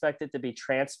 fully expect it to be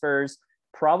transfers.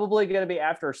 Probably going to be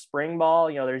after spring ball.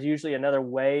 There's usually another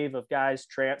wave of guys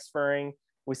transferring.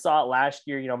 We saw it last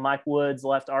year. Mike Woods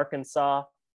left Arkansas,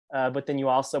 but then you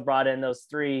also brought in those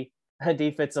 3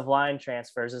 defensive line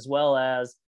transfers, as well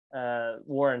as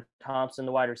Warren Thompson,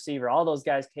 the wide receiver. All those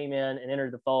guys came in and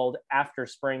entered the fold after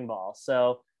spring ball.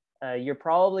 So you're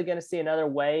probably going to see another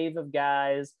wave of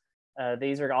guys.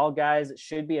 These are all guys that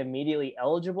should be immediately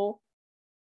eligible.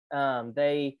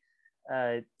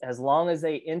 As long as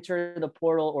they enter the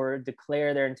portal or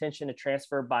declare their intention to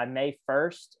transfer by May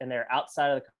 1st and they're outside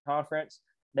of the conference,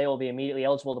 they will be immediately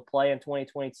eligible to play in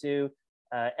 2022.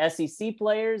 SEC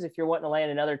players, if you're wanting to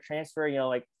land another transfer,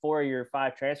 like 4 of your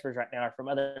 5 transfers right now are from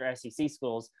other SEC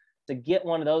schools. To get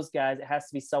one of those guys, it has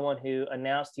to be someone who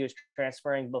announced he was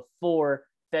transferring before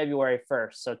February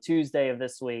 1st. So Tuesday of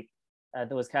this week,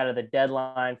 that was kind of the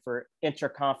deadline for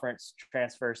interconference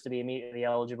transfers to be immediately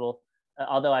eligible.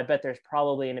 Although I bet there's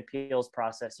probably an appeals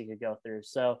process you could go through.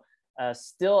 So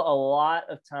still a lot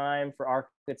of time for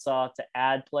Arkansas to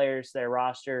add players to their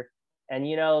roster. And,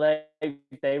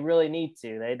 they really need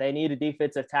to. They need a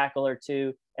defensive tackle or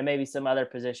 2 and maybe some other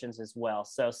positions as well.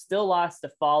 So still lots to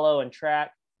follow and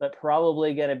track, but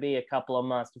probably going to be a couple of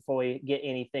months before we get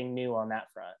anything new on that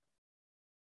front.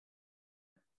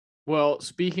 Well,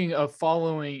 speaking of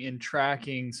following and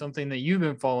tracking, something that you've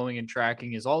been following and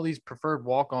tracking is all these preferred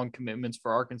walk-on commitments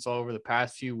for Arkansas over the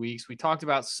past few weeks. We talked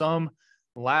about some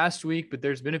last week, but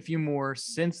there's been a few more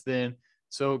since then.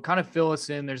 So kind of fill us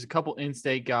in. There's a couple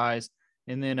in-state guys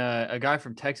and then a guy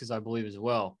from Texas, I believe, as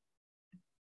well.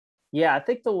 Yeah, I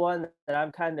think the one that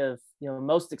I'm kind of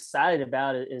most excited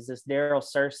about is this Daryl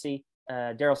Searcy.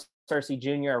 Daryl Searcy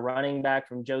Jr., a running back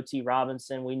from Joe T.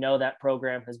 Robinson. We know that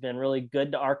program has been really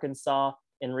good to Arkansas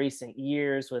in recent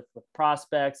years with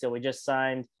prospects. So we just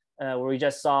signed, we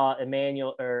just saw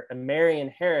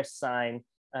Marion Harris sign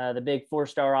the big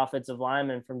 4-star offensive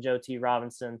lineman from Joe T.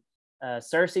 Robinson.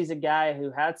 Searcy's a guy who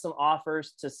had some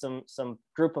offers to some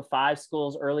group of 5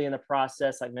 schools early in the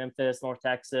process, like Memphis, North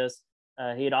Texas.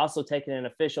 He had also taken an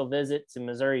official visit to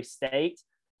Missouri State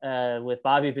with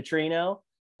Bobby Petrino.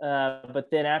 But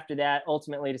then after that,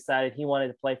 ultimately decided he wanted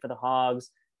to play for the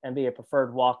Hogs and be a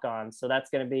preferred walk-on. So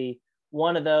that's going to be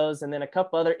one of those. And then a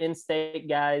couple other in-state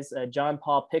guys, John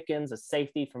Paul Pickens, a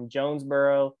safety from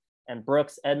Jonesboro, and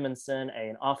Brooks Edmondson,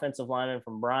 an offensive lineman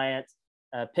from Bryant.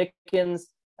 Pickens,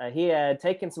 he had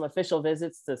taken some official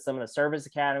visits to some of the service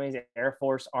academies, Air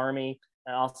Force, Army,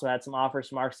 also had some offers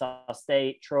from Arkansas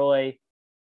State, Troy.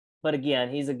 But again,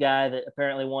 he's a guy that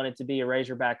apparently wanted to be a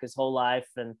Razorback his whole life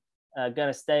and going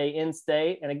to stay in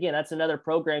state. And again, that's another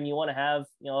program you want to have,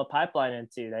 a pipeline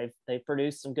into. They've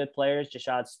produced some good players,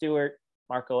 Jashad Stewart,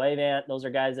 Marco Avant. Those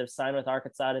are guys that have signed with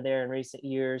Arkansas there in recent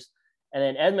years. And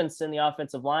then Edmondson, the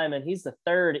offensive lineman, he's the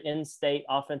 3rd in-state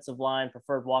offensive line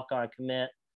preferred walk-on commit,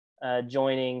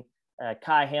 joining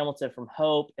Kai Hamilton from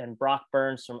Hope and Brock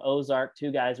Burns from Ozark,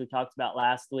 2 guys we talked about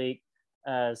last week.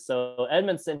 So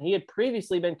Edmondson, he had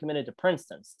previously been committed to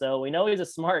Princeton. So we know he's a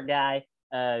smart guy.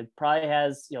 Probably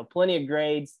has plenty of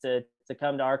grades to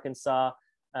come to Arkansas.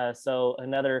 So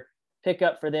another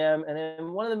pickup for them. And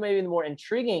then one of the maybe the more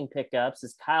intriguing pickups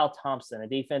is Kyle Thompson, a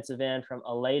defensive end from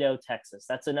Aledo, Texas.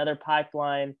 That's another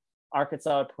pipeline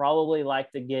Arkansas would probably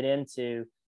like to get into.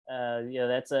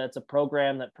 It's a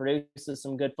program that produces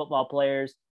some good football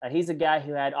players. He's a guy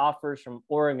who had offers from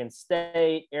Oregon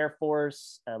State, Air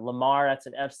Force, Lamar. That's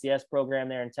an FCS program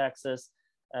there in Texas.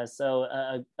 So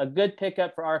a good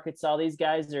pickup for Arkansas. These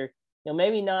guys are,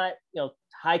 maybe not,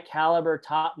 high caliber,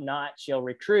 top notch,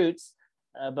 recruits,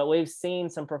 but we've seen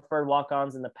some preferred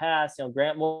walk-ons in the past.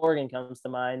 Grant Morgan comes to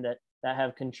mind that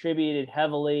have contributed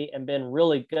heavily and been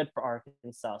really good for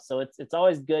Arkansas. So it's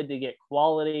always good to get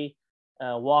quality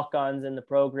walk-ons in the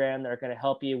program that are going to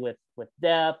help you with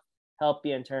depth, help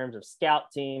you in terms of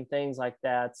scout team, things like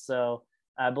that. So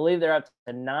I believe they're up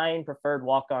to 9 preferred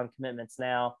walk-on commitments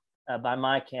now by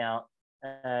my count.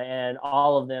 And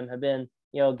all of them have been,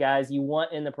 guys you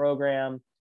want in the program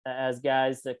as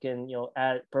guys that can,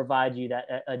 provide you that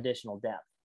additional depth.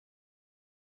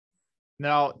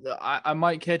 Now, I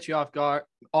might catch you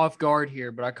off guard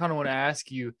here, but I kind of want to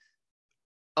ask you,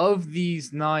 of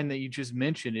these 9 that you just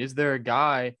mentioned, is there a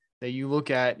guy that you look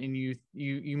at and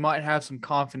you might have some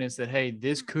confidence that, hey,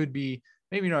 this could be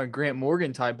maybe not a Grant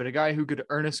Morgan type, but a guy who could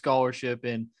earn a scholarship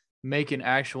and make an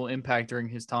actual impact during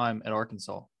his time at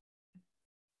Arkansas?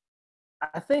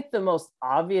 I think the most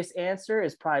obvious answer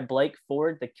is probably Blake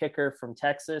Ford, the kicker from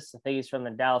Texas. I think he's from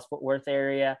the Dallas-Fort Worth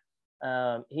area.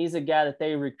 He's a guy that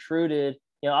they recruited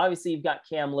obviously you've got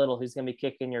Cam Little, who's going to be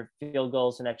kicking your field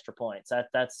goals and extra points.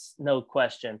 That's no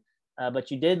question.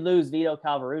 But you did lose Vito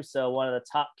Calvaruso, one of the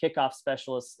top kickoff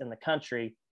specialists in the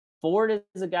country. Ford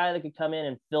is a guy that could come in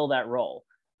and fill that role.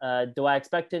 Do I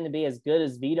expect him to be as good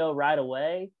as Vito right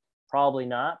away? Probably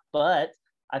not, but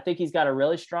I think he's got a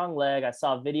really strong leg. I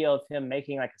saw a video of him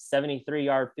making like a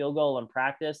 73-yard field goal in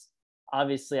practice.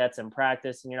 Obviously, that's in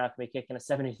practice, and you're not going to be kicking a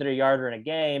 73-yarder in a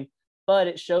game, but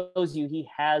it shows you he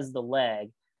has the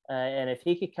leg. And if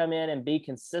he could come in and be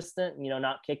consistent,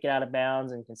 not kick it out of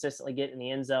bounds and consistently get in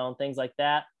the end zone, things like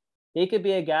that, he could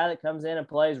be a guy that comes in and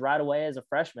plays right away as a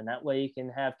freshman. That way you can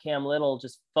have Cam Little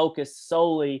just focus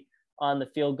solely on the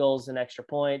field goals and extra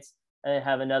points, and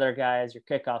have another guy as your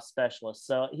kickoff specialist.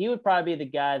 So he would probably be the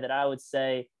guy that I would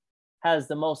say has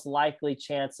the most likely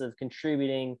chance of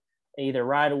contributing either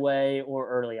right away or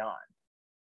early on.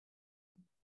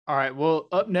 All right. Well,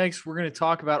 up next, we're going to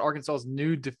talk about Arkansas's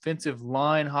new defensive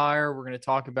line hire. We're going to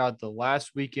talk about the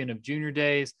last weekend of junior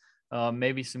days,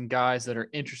 maybe some guys that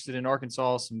are interested in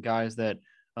Arkansas, some guys that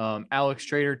Alex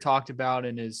Trader talked about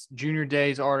in his junior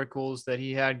days articles that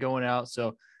he had going out.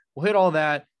 So we'll hit all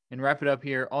that and wrap it up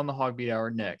here on the Hog Beat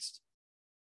Hour next.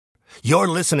 You're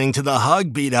listening to the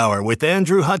Hog Beat Hour with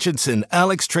Andrew Hutchinson,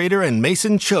 Alex Trader, and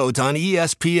Mason Choate on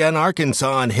ESPN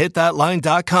Arkansas and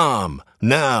hitthatline.com.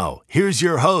 Now, here's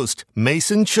your host,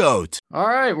 Mason Choate. All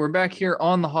right, we're back here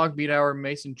on the Hog Beat Hour.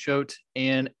 Mason Choate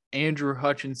and Andrew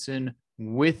Hutchinson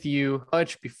with you.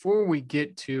 Hutch, before we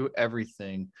get to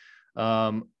everything,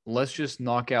 let's just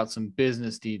knock out some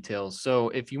business details. So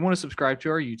if you want to subscribe to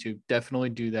our YouTube,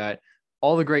 definitely do that.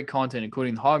 All the great content,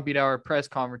 including the Hog Beat Hour, press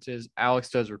conferences.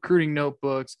 Alex does recruiting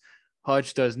notebooks.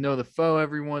 Hutch does Know the Foe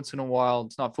every once in a while.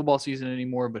 It's not football season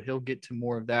anymore, but he'll get to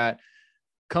more of that.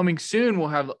 Coming soon, we'll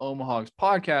have the Omahogs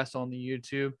podcast on the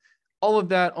YouTube. All of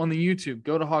that on the YouTube.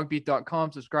 Go to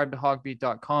hogbeat.com, subscribe to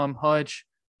hogbeat.com. Hutch,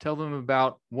 tell them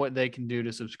about what they can do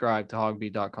to subscribe to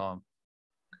hogbeat.com.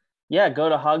 Yeah, go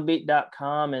to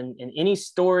hogbeat.com and any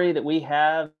story that we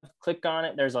have, click on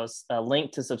it. There's a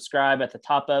link to subscribe at the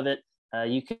top of it.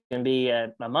 You can be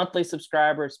a monthly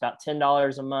subscriber. It's about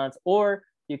 $10 a month, or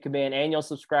you can be an annual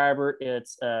subscriber.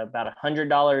 It's about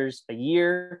 $100 a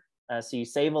year. So you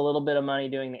save a little bit of money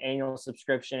doing the annual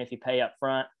subscription if you pay up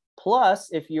front. Plus,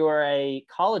 if you're a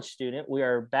college student, we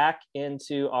are back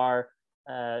into our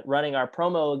running our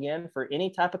promo again for any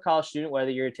type of college student, whether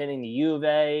you're attending the U of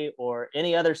A or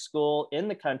any other school in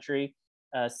the country.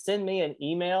 Send me an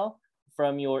email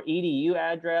from your EDU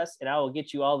address, and I will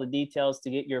get you all the details to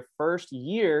get your first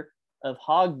year of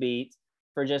Hogbeat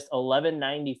for just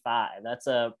 $11.95. That's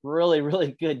a really,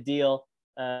 really good deal.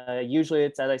 Usually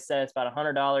it's, as I said, it's about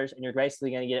 $100, and you're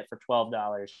basically going to get it for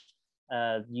 $12.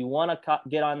 You want to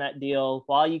get on that deal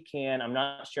while you can. I'm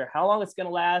not sure how long it's going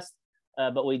to last,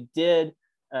 but we did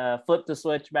flip the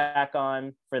switch back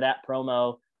on for that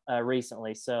promo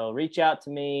recently. So reach out to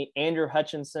me, Andrew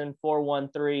Hutchinson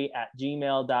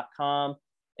 413@gmail.com,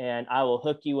 and I will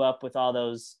hook you up with all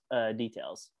those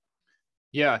details.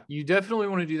 Yeah, you definitely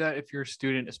want to do that if you're a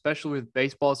student, especially with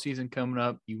baseball season coming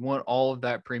up. You want all of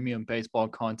that premium baseball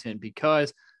content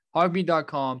because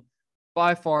hogbeat.com,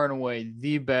 by far and away,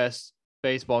 the best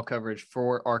baseball coverage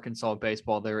for Arkansas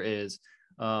baseball there is.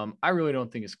 I really don't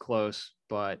think it's close,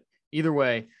 but either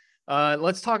way,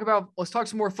 let's talk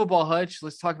some more football, Hutch.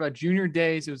 Let's talk about junior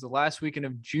days. It was the last weekend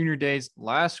of junior days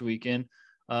last weekend.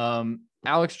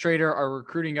 Alex Trader, our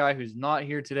recruiting guy who's not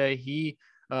here today, he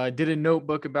did a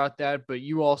notebook about that, but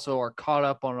you also are caught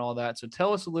up on all that. So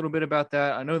tell us a little bit about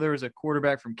that. I know there was a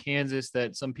quarterback from Kansas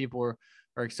that some people are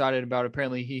excited about.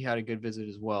 Apparently he had a good visit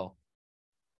as well.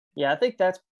 Yeah, I think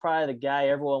that's probably the guy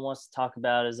everyone wants to talk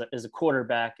about as a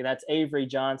quarterback, and that's Avery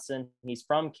Johnson. He's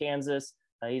from Kansas.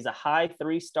 He's a high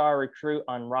 3-star recruit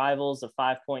on Rivals, a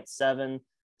 5.7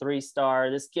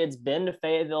 3-star. This kid's been to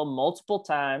Fayetteville multiple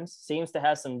times, seems to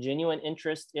have some genuine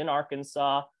interest in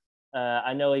Arkansas.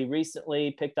 I know he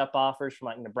recently picked up offers from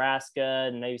like Nebraska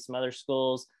and maybe some other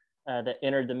schools that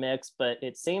entered the mix, but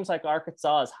it seems like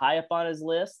Arkansas is high up on his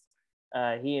list.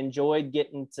 He enjoyed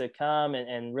getting to come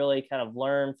and really kind of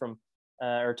learn from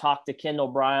or talk to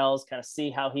Kendall Briles, kind of see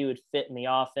how he would fit in the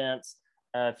offense.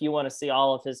 If you want to see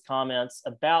all of his comments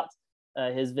about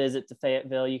his visit to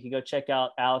Fayetteville, you can go check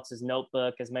out Alex's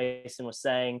notebook, as Mason was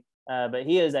saying. But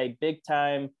he is a big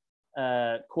time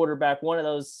quarterback, one of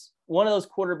those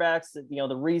quarterbacks that,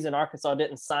 the reason Arkansas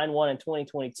didn't sign one in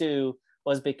 2022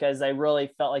 was because they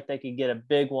really felt like they could get a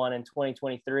big one in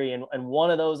 2023. And one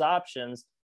of those options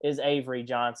is Avery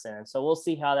Johnson. And so we'll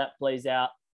see how that plays out.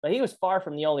 But he was far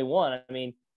from the only one. I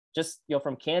mean, just,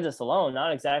 from Kansas alone,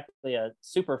 not exactly a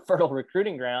super fertile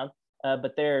recruiting ground.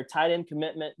 but their tight end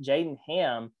commitment, Jaden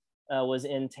Ham, was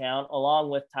in town, along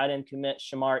with tight end commit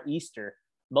Shamar Easter.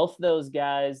 Both of those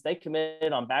guys, they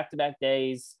committed on back-to-back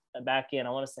days back in,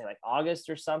 I want to say like August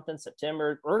or something,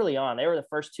 September, early on. They were the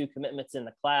first two commitments in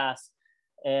the class.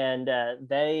 And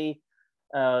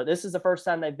this is the first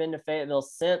time they've been to Fayetteville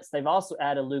since. They've also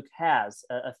added Luke Haas,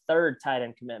 a third tight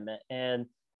end commitment. And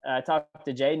I talked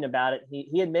to Jaden about it.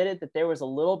 He admitted that there was a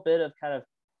little bit of kind of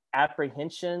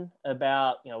apprehension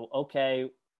about, okay,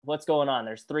 what's going on?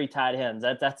 There's three tight ends.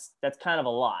 That's kind of a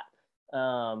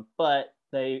lot. But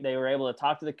they were able to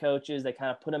talk to the coaches. They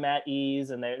kind of put them at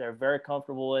ease, and they're very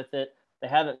comfortable with it. They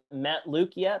haven't met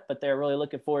Luke yet, but they're really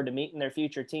looking forward to meeting their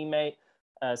future teammate.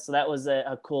 So that was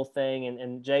a cool thing.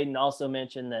 And Jaden also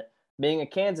mentioned that being a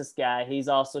Kansas guy, he's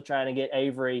also trying to get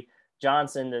Avery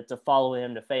Johnson to follow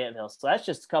him to Fayetteville. So that's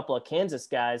just a couple of Kansas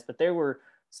guys, but there were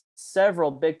several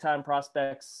big-time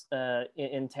prospects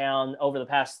in town over the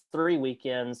past 3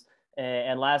 weekends,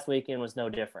 and last weekend was no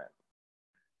different.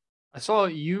 I saw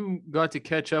you got to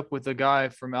catch up with a guy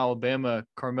from Alabama,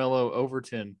 Carmelo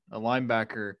Overton, a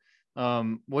linebacker.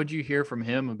 What did you hear from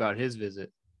him about his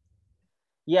visit?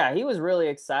 Yeah, he was really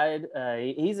excited.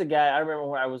 He's a guy, I remember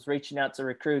when I was reaching out to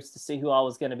recruits to see who all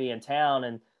was going to be in town,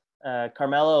 and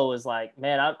Carmelo was like,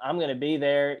 man, I'm going to be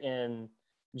there in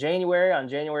January, on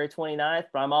January 29th,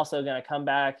 but I'm also going to come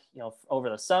back, over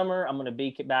the summer. I'm going to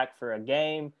be back for a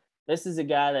game. This is a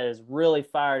guy that is really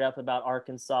fired up about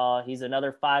Arkansas. He's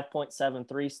another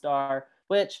 5.73 star,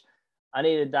 which I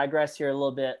need to digress here a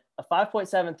little bit. A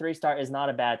 5.73 star is not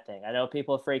a bad thing. I know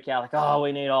people freak out like, oh,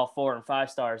 we need all 4 and 5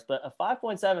 stars, but a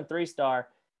 5.73 star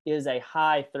is a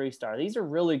high 3-star. These are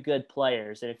really good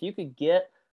players. And if you could get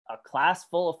a class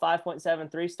full of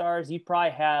 5.73 stars, you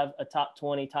probably have a top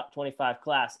 20, top 25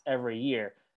 class every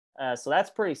year. So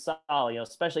that's pretty solid,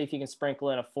 especially if you can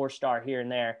sprinkle in a 4-star here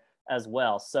and there as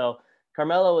well. So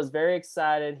Carmelo was very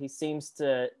excited. He seems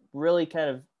to really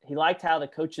he liked how the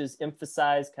coaches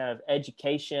emphasized kind of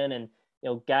education and,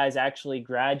 guys actually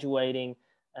graduating.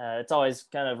 It's always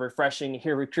kind of refreshing to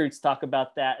hear recruits talk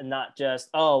about that and not just,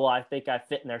 oh, well, I think I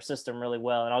fit in their system really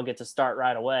well and I'll get to start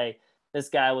right away. This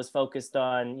guy was focused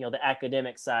on, the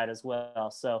academic side as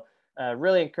well. So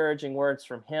really encouraging words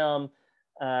from him.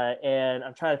 And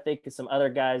I'm trying to think of some other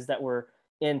guys that were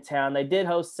in town. They did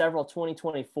host several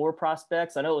 2024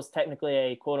 prospects. I know it was technically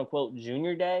a quote unquote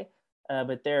junior day,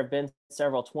 but there have been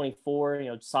several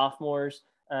 24, sophomores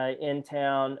in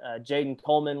town. Jaden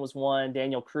Coleman was one,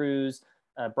 Daniel Cruz,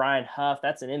 Brian Huff.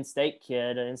 That's an in-state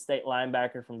kid, an in-state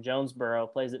linebacker from Jonesboro,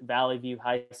 plays at Valley View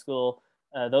High School.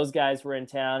 Those guys were in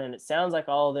town, and it sounds like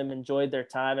all of them enjoyed their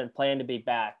time and plan to be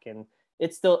back. And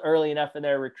it's still early enough in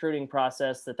their recruiting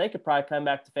process that they could probably come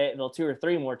back to Fayetteville 2 or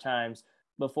 3 more times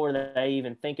before they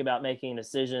even think about making a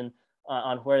decision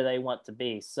on where they want to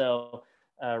be. So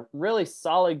really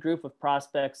solid group of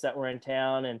prospects that were in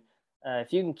town. And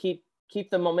if you can keep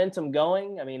the momentum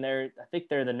going, I mean, I think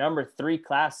they're the number 3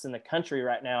 class in the country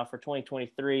right now for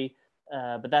 2023.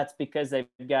 But that's because they've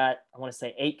got, I want to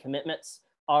say 8 commitments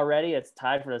already. It's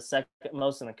tied for the second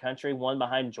most in the country, one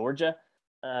behind Georgia.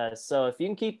 So if you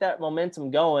can keep that momentum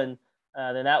going,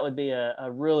 then that would be a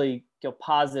really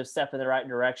positive step in the right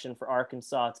direction for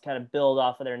Arkansas to kind of build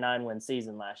off of their 9-win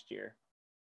season last year.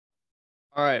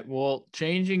 All right. Well,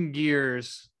 changing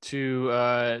gears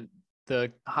to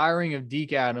the hiring of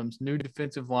Deke Adams, new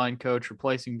defensive line coach,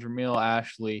 replacing Jameel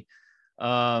Ashley.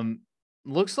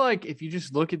 Looks like if you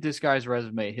just look at this guy's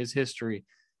resume, his history,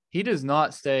 he does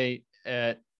not stay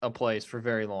at a place for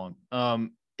very long.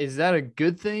 Is that a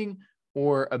good thing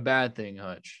or a bad thing,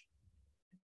 Hutch?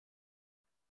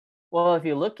 Well, if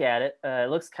you look at it, it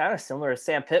looks kind of similar to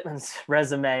Sam Pittman's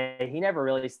resume. He never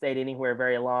really stayed anywhere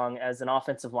very long as an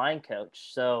offensive line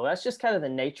coach. So that's just kind of the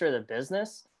nature of the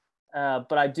business.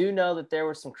 But I do know that there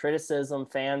was some criticism,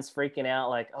 fans freaking out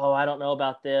like, oh, I don't know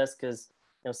about this because,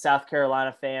 South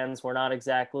Carolina fans were not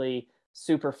exactly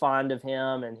super fond of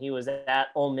him. And he was at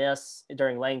Ole Miss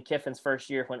during Lane Kiffin's first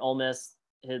year when Ole Miss,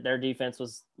 their defense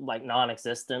was like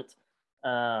non-existent.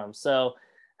 There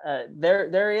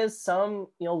is some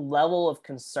level of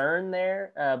concern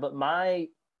there, but my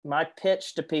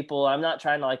pitch to people, I'm not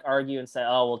trying to like argue and say,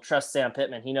 oh, well, trust Sam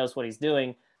Pittman, he knows what he's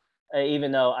doing,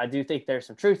 even though I do think there's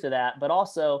some truth to that. But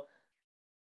also,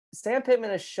 Sam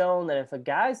Pittman has shown that if a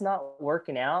guy's not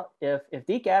working out, if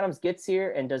Deke Adams gets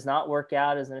here and does not work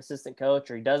out as an assistant coach,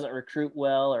 or he doesn't recruit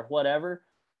well or whatever,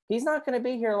 he's not going to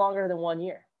be here longer than 1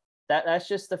 year. That's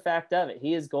just the fact of it.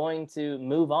 He is going to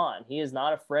move on. He is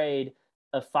not afraid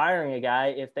of firing a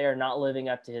guy if they are not living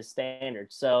up to his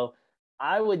standards. So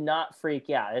I would not freak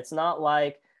out. It's not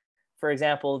like, for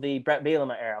example, the Brett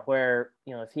Bielema era where,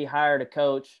 if he hired a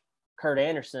coach Kurt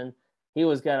Anderson, he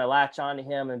was going to latch on to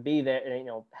him and be there, and,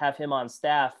 have him on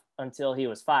staff until he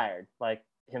was fired, like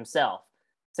himself.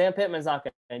 Sam Pittman's not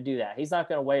going to do that. He's not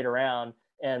going to wait around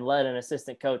and let an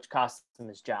assistant coach cost him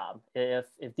his job. If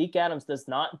Deke Adams does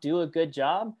not do a good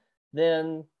job,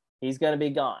 then he's going to be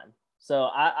gone. So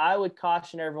I would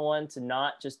caution everyone to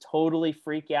not just totally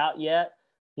freak out yet.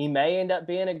 He may end up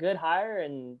being a good hire,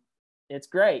 and it's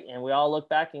great. And we all look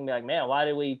back and be like, man, why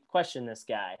did we question this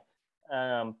guy?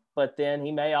 But then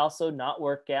he may also not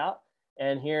work out.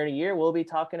 And here in a year, we'll be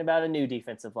talking about a new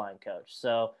defensive line coach.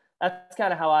 So that's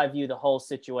kind of how I view the whole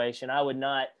situation. I would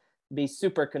not be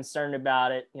super concerned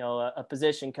about it. A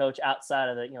position coach outside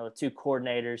of the two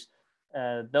coordinators,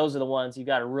 those are the ones you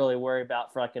got to really worry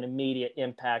about for like an immediate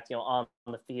impact, on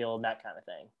the field, that kind of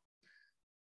thing.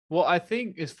 Well, I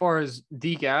think as far as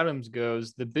Deke Adams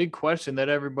goes, the big question that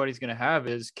everybody's going to have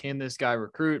is, can this guy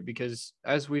recruit? Because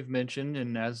as we've mentioned,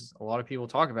 and as a lot of people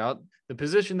talk about, the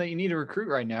position that you need to recruit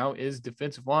right now is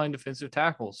defensive line, defensive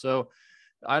tackle. So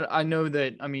I know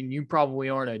that, you probably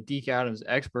aren't a Deke Adams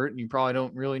expert and you probably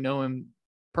don't really know him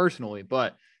personally,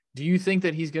 but do you think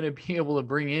that he's going to be able to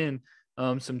bring in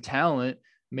some talent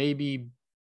maybe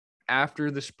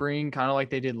after the spring, kind of like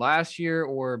they did last year,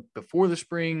 or before the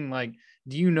spring? Like,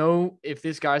 do you know if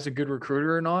this guy's a good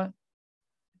recruiter or not?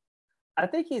 I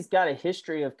think he's got a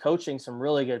history of coaching some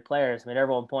really good players.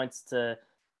 Everyone points to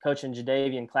coaching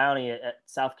Jadeveon Clowney at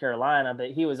South Carolina,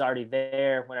 but he was already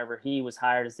there whenever he was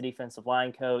hired as the defensive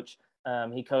line coach.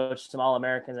 He coached some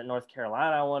All-Americans at North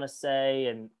Carolina, I want to say,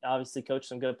 and obviously coached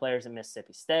some good players at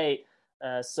Mississippi State.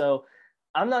 So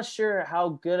I'm not sure how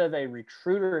good of a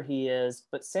recruiter he is,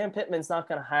 but Sam Pittman's not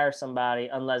going to hire somebody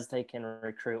unless they can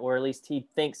recruit, or at least he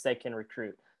thinks they can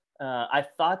recruit. I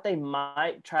thought they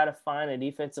might try to find a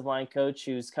defensive line coach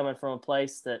who's coming from a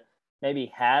place that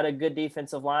maybe had a good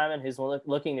defensive lineman who's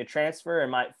looking to transfer and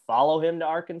might follow him to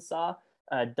Arkansas.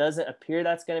 Doesn't appear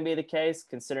that's going to be the case,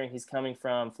 considering he's coming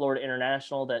from Florida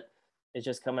International, that is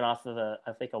just coming off of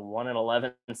I think a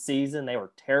 1-11 season. They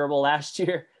were terrible last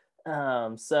year.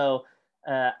 So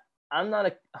I'm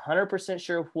not 100%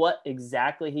 sure what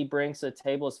exactly he brings to the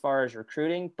table as far as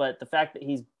recruiting, but the fact that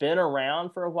he's been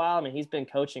around for a while, he's been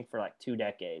coaching for like 2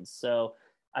 decades. So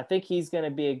I think he's going to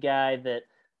be a guy that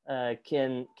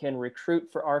can recruit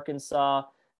for Arkansas,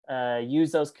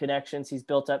 use those connections he's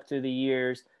built up through the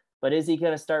years. But is he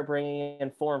going to start bringing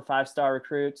in 4- and 5-star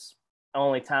recruits?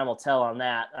 Only time will tell on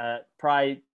that.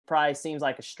 Probably seems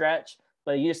like a stretch,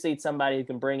 but you just need somebody who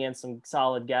can bring in some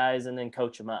solid guys and then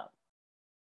coach them up.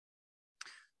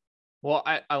 Well,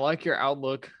 I like your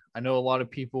outlook. I know a lot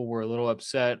of people were a little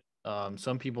upset.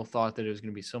 Some people thought that it was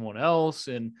going to be someone else.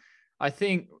 And I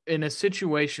think in a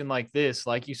situation like this,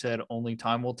 like you said, only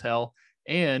time will tell.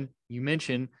 And you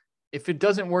mentioned if it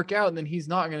doesn't work out, then he's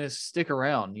not going to stick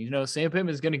around. Sam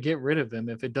Pittman is going to get rid of him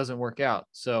if it doesn't work out.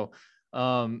 So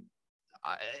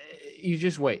you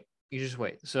just wait.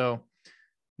 So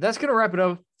that's going to wrap it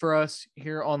up for us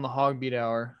here on the Hog Beat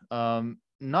Hour.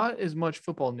 Not as much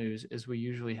football news as we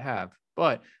usually have,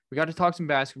 but we got to talk some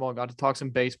basketball, got to talk some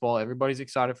baseball. Everybody's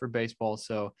excited for baseball.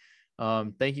 So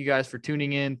thank you guys for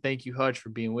tuning in. Thank you, Hutch, for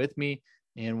being with me,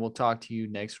 and we'll talk to you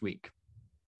next week.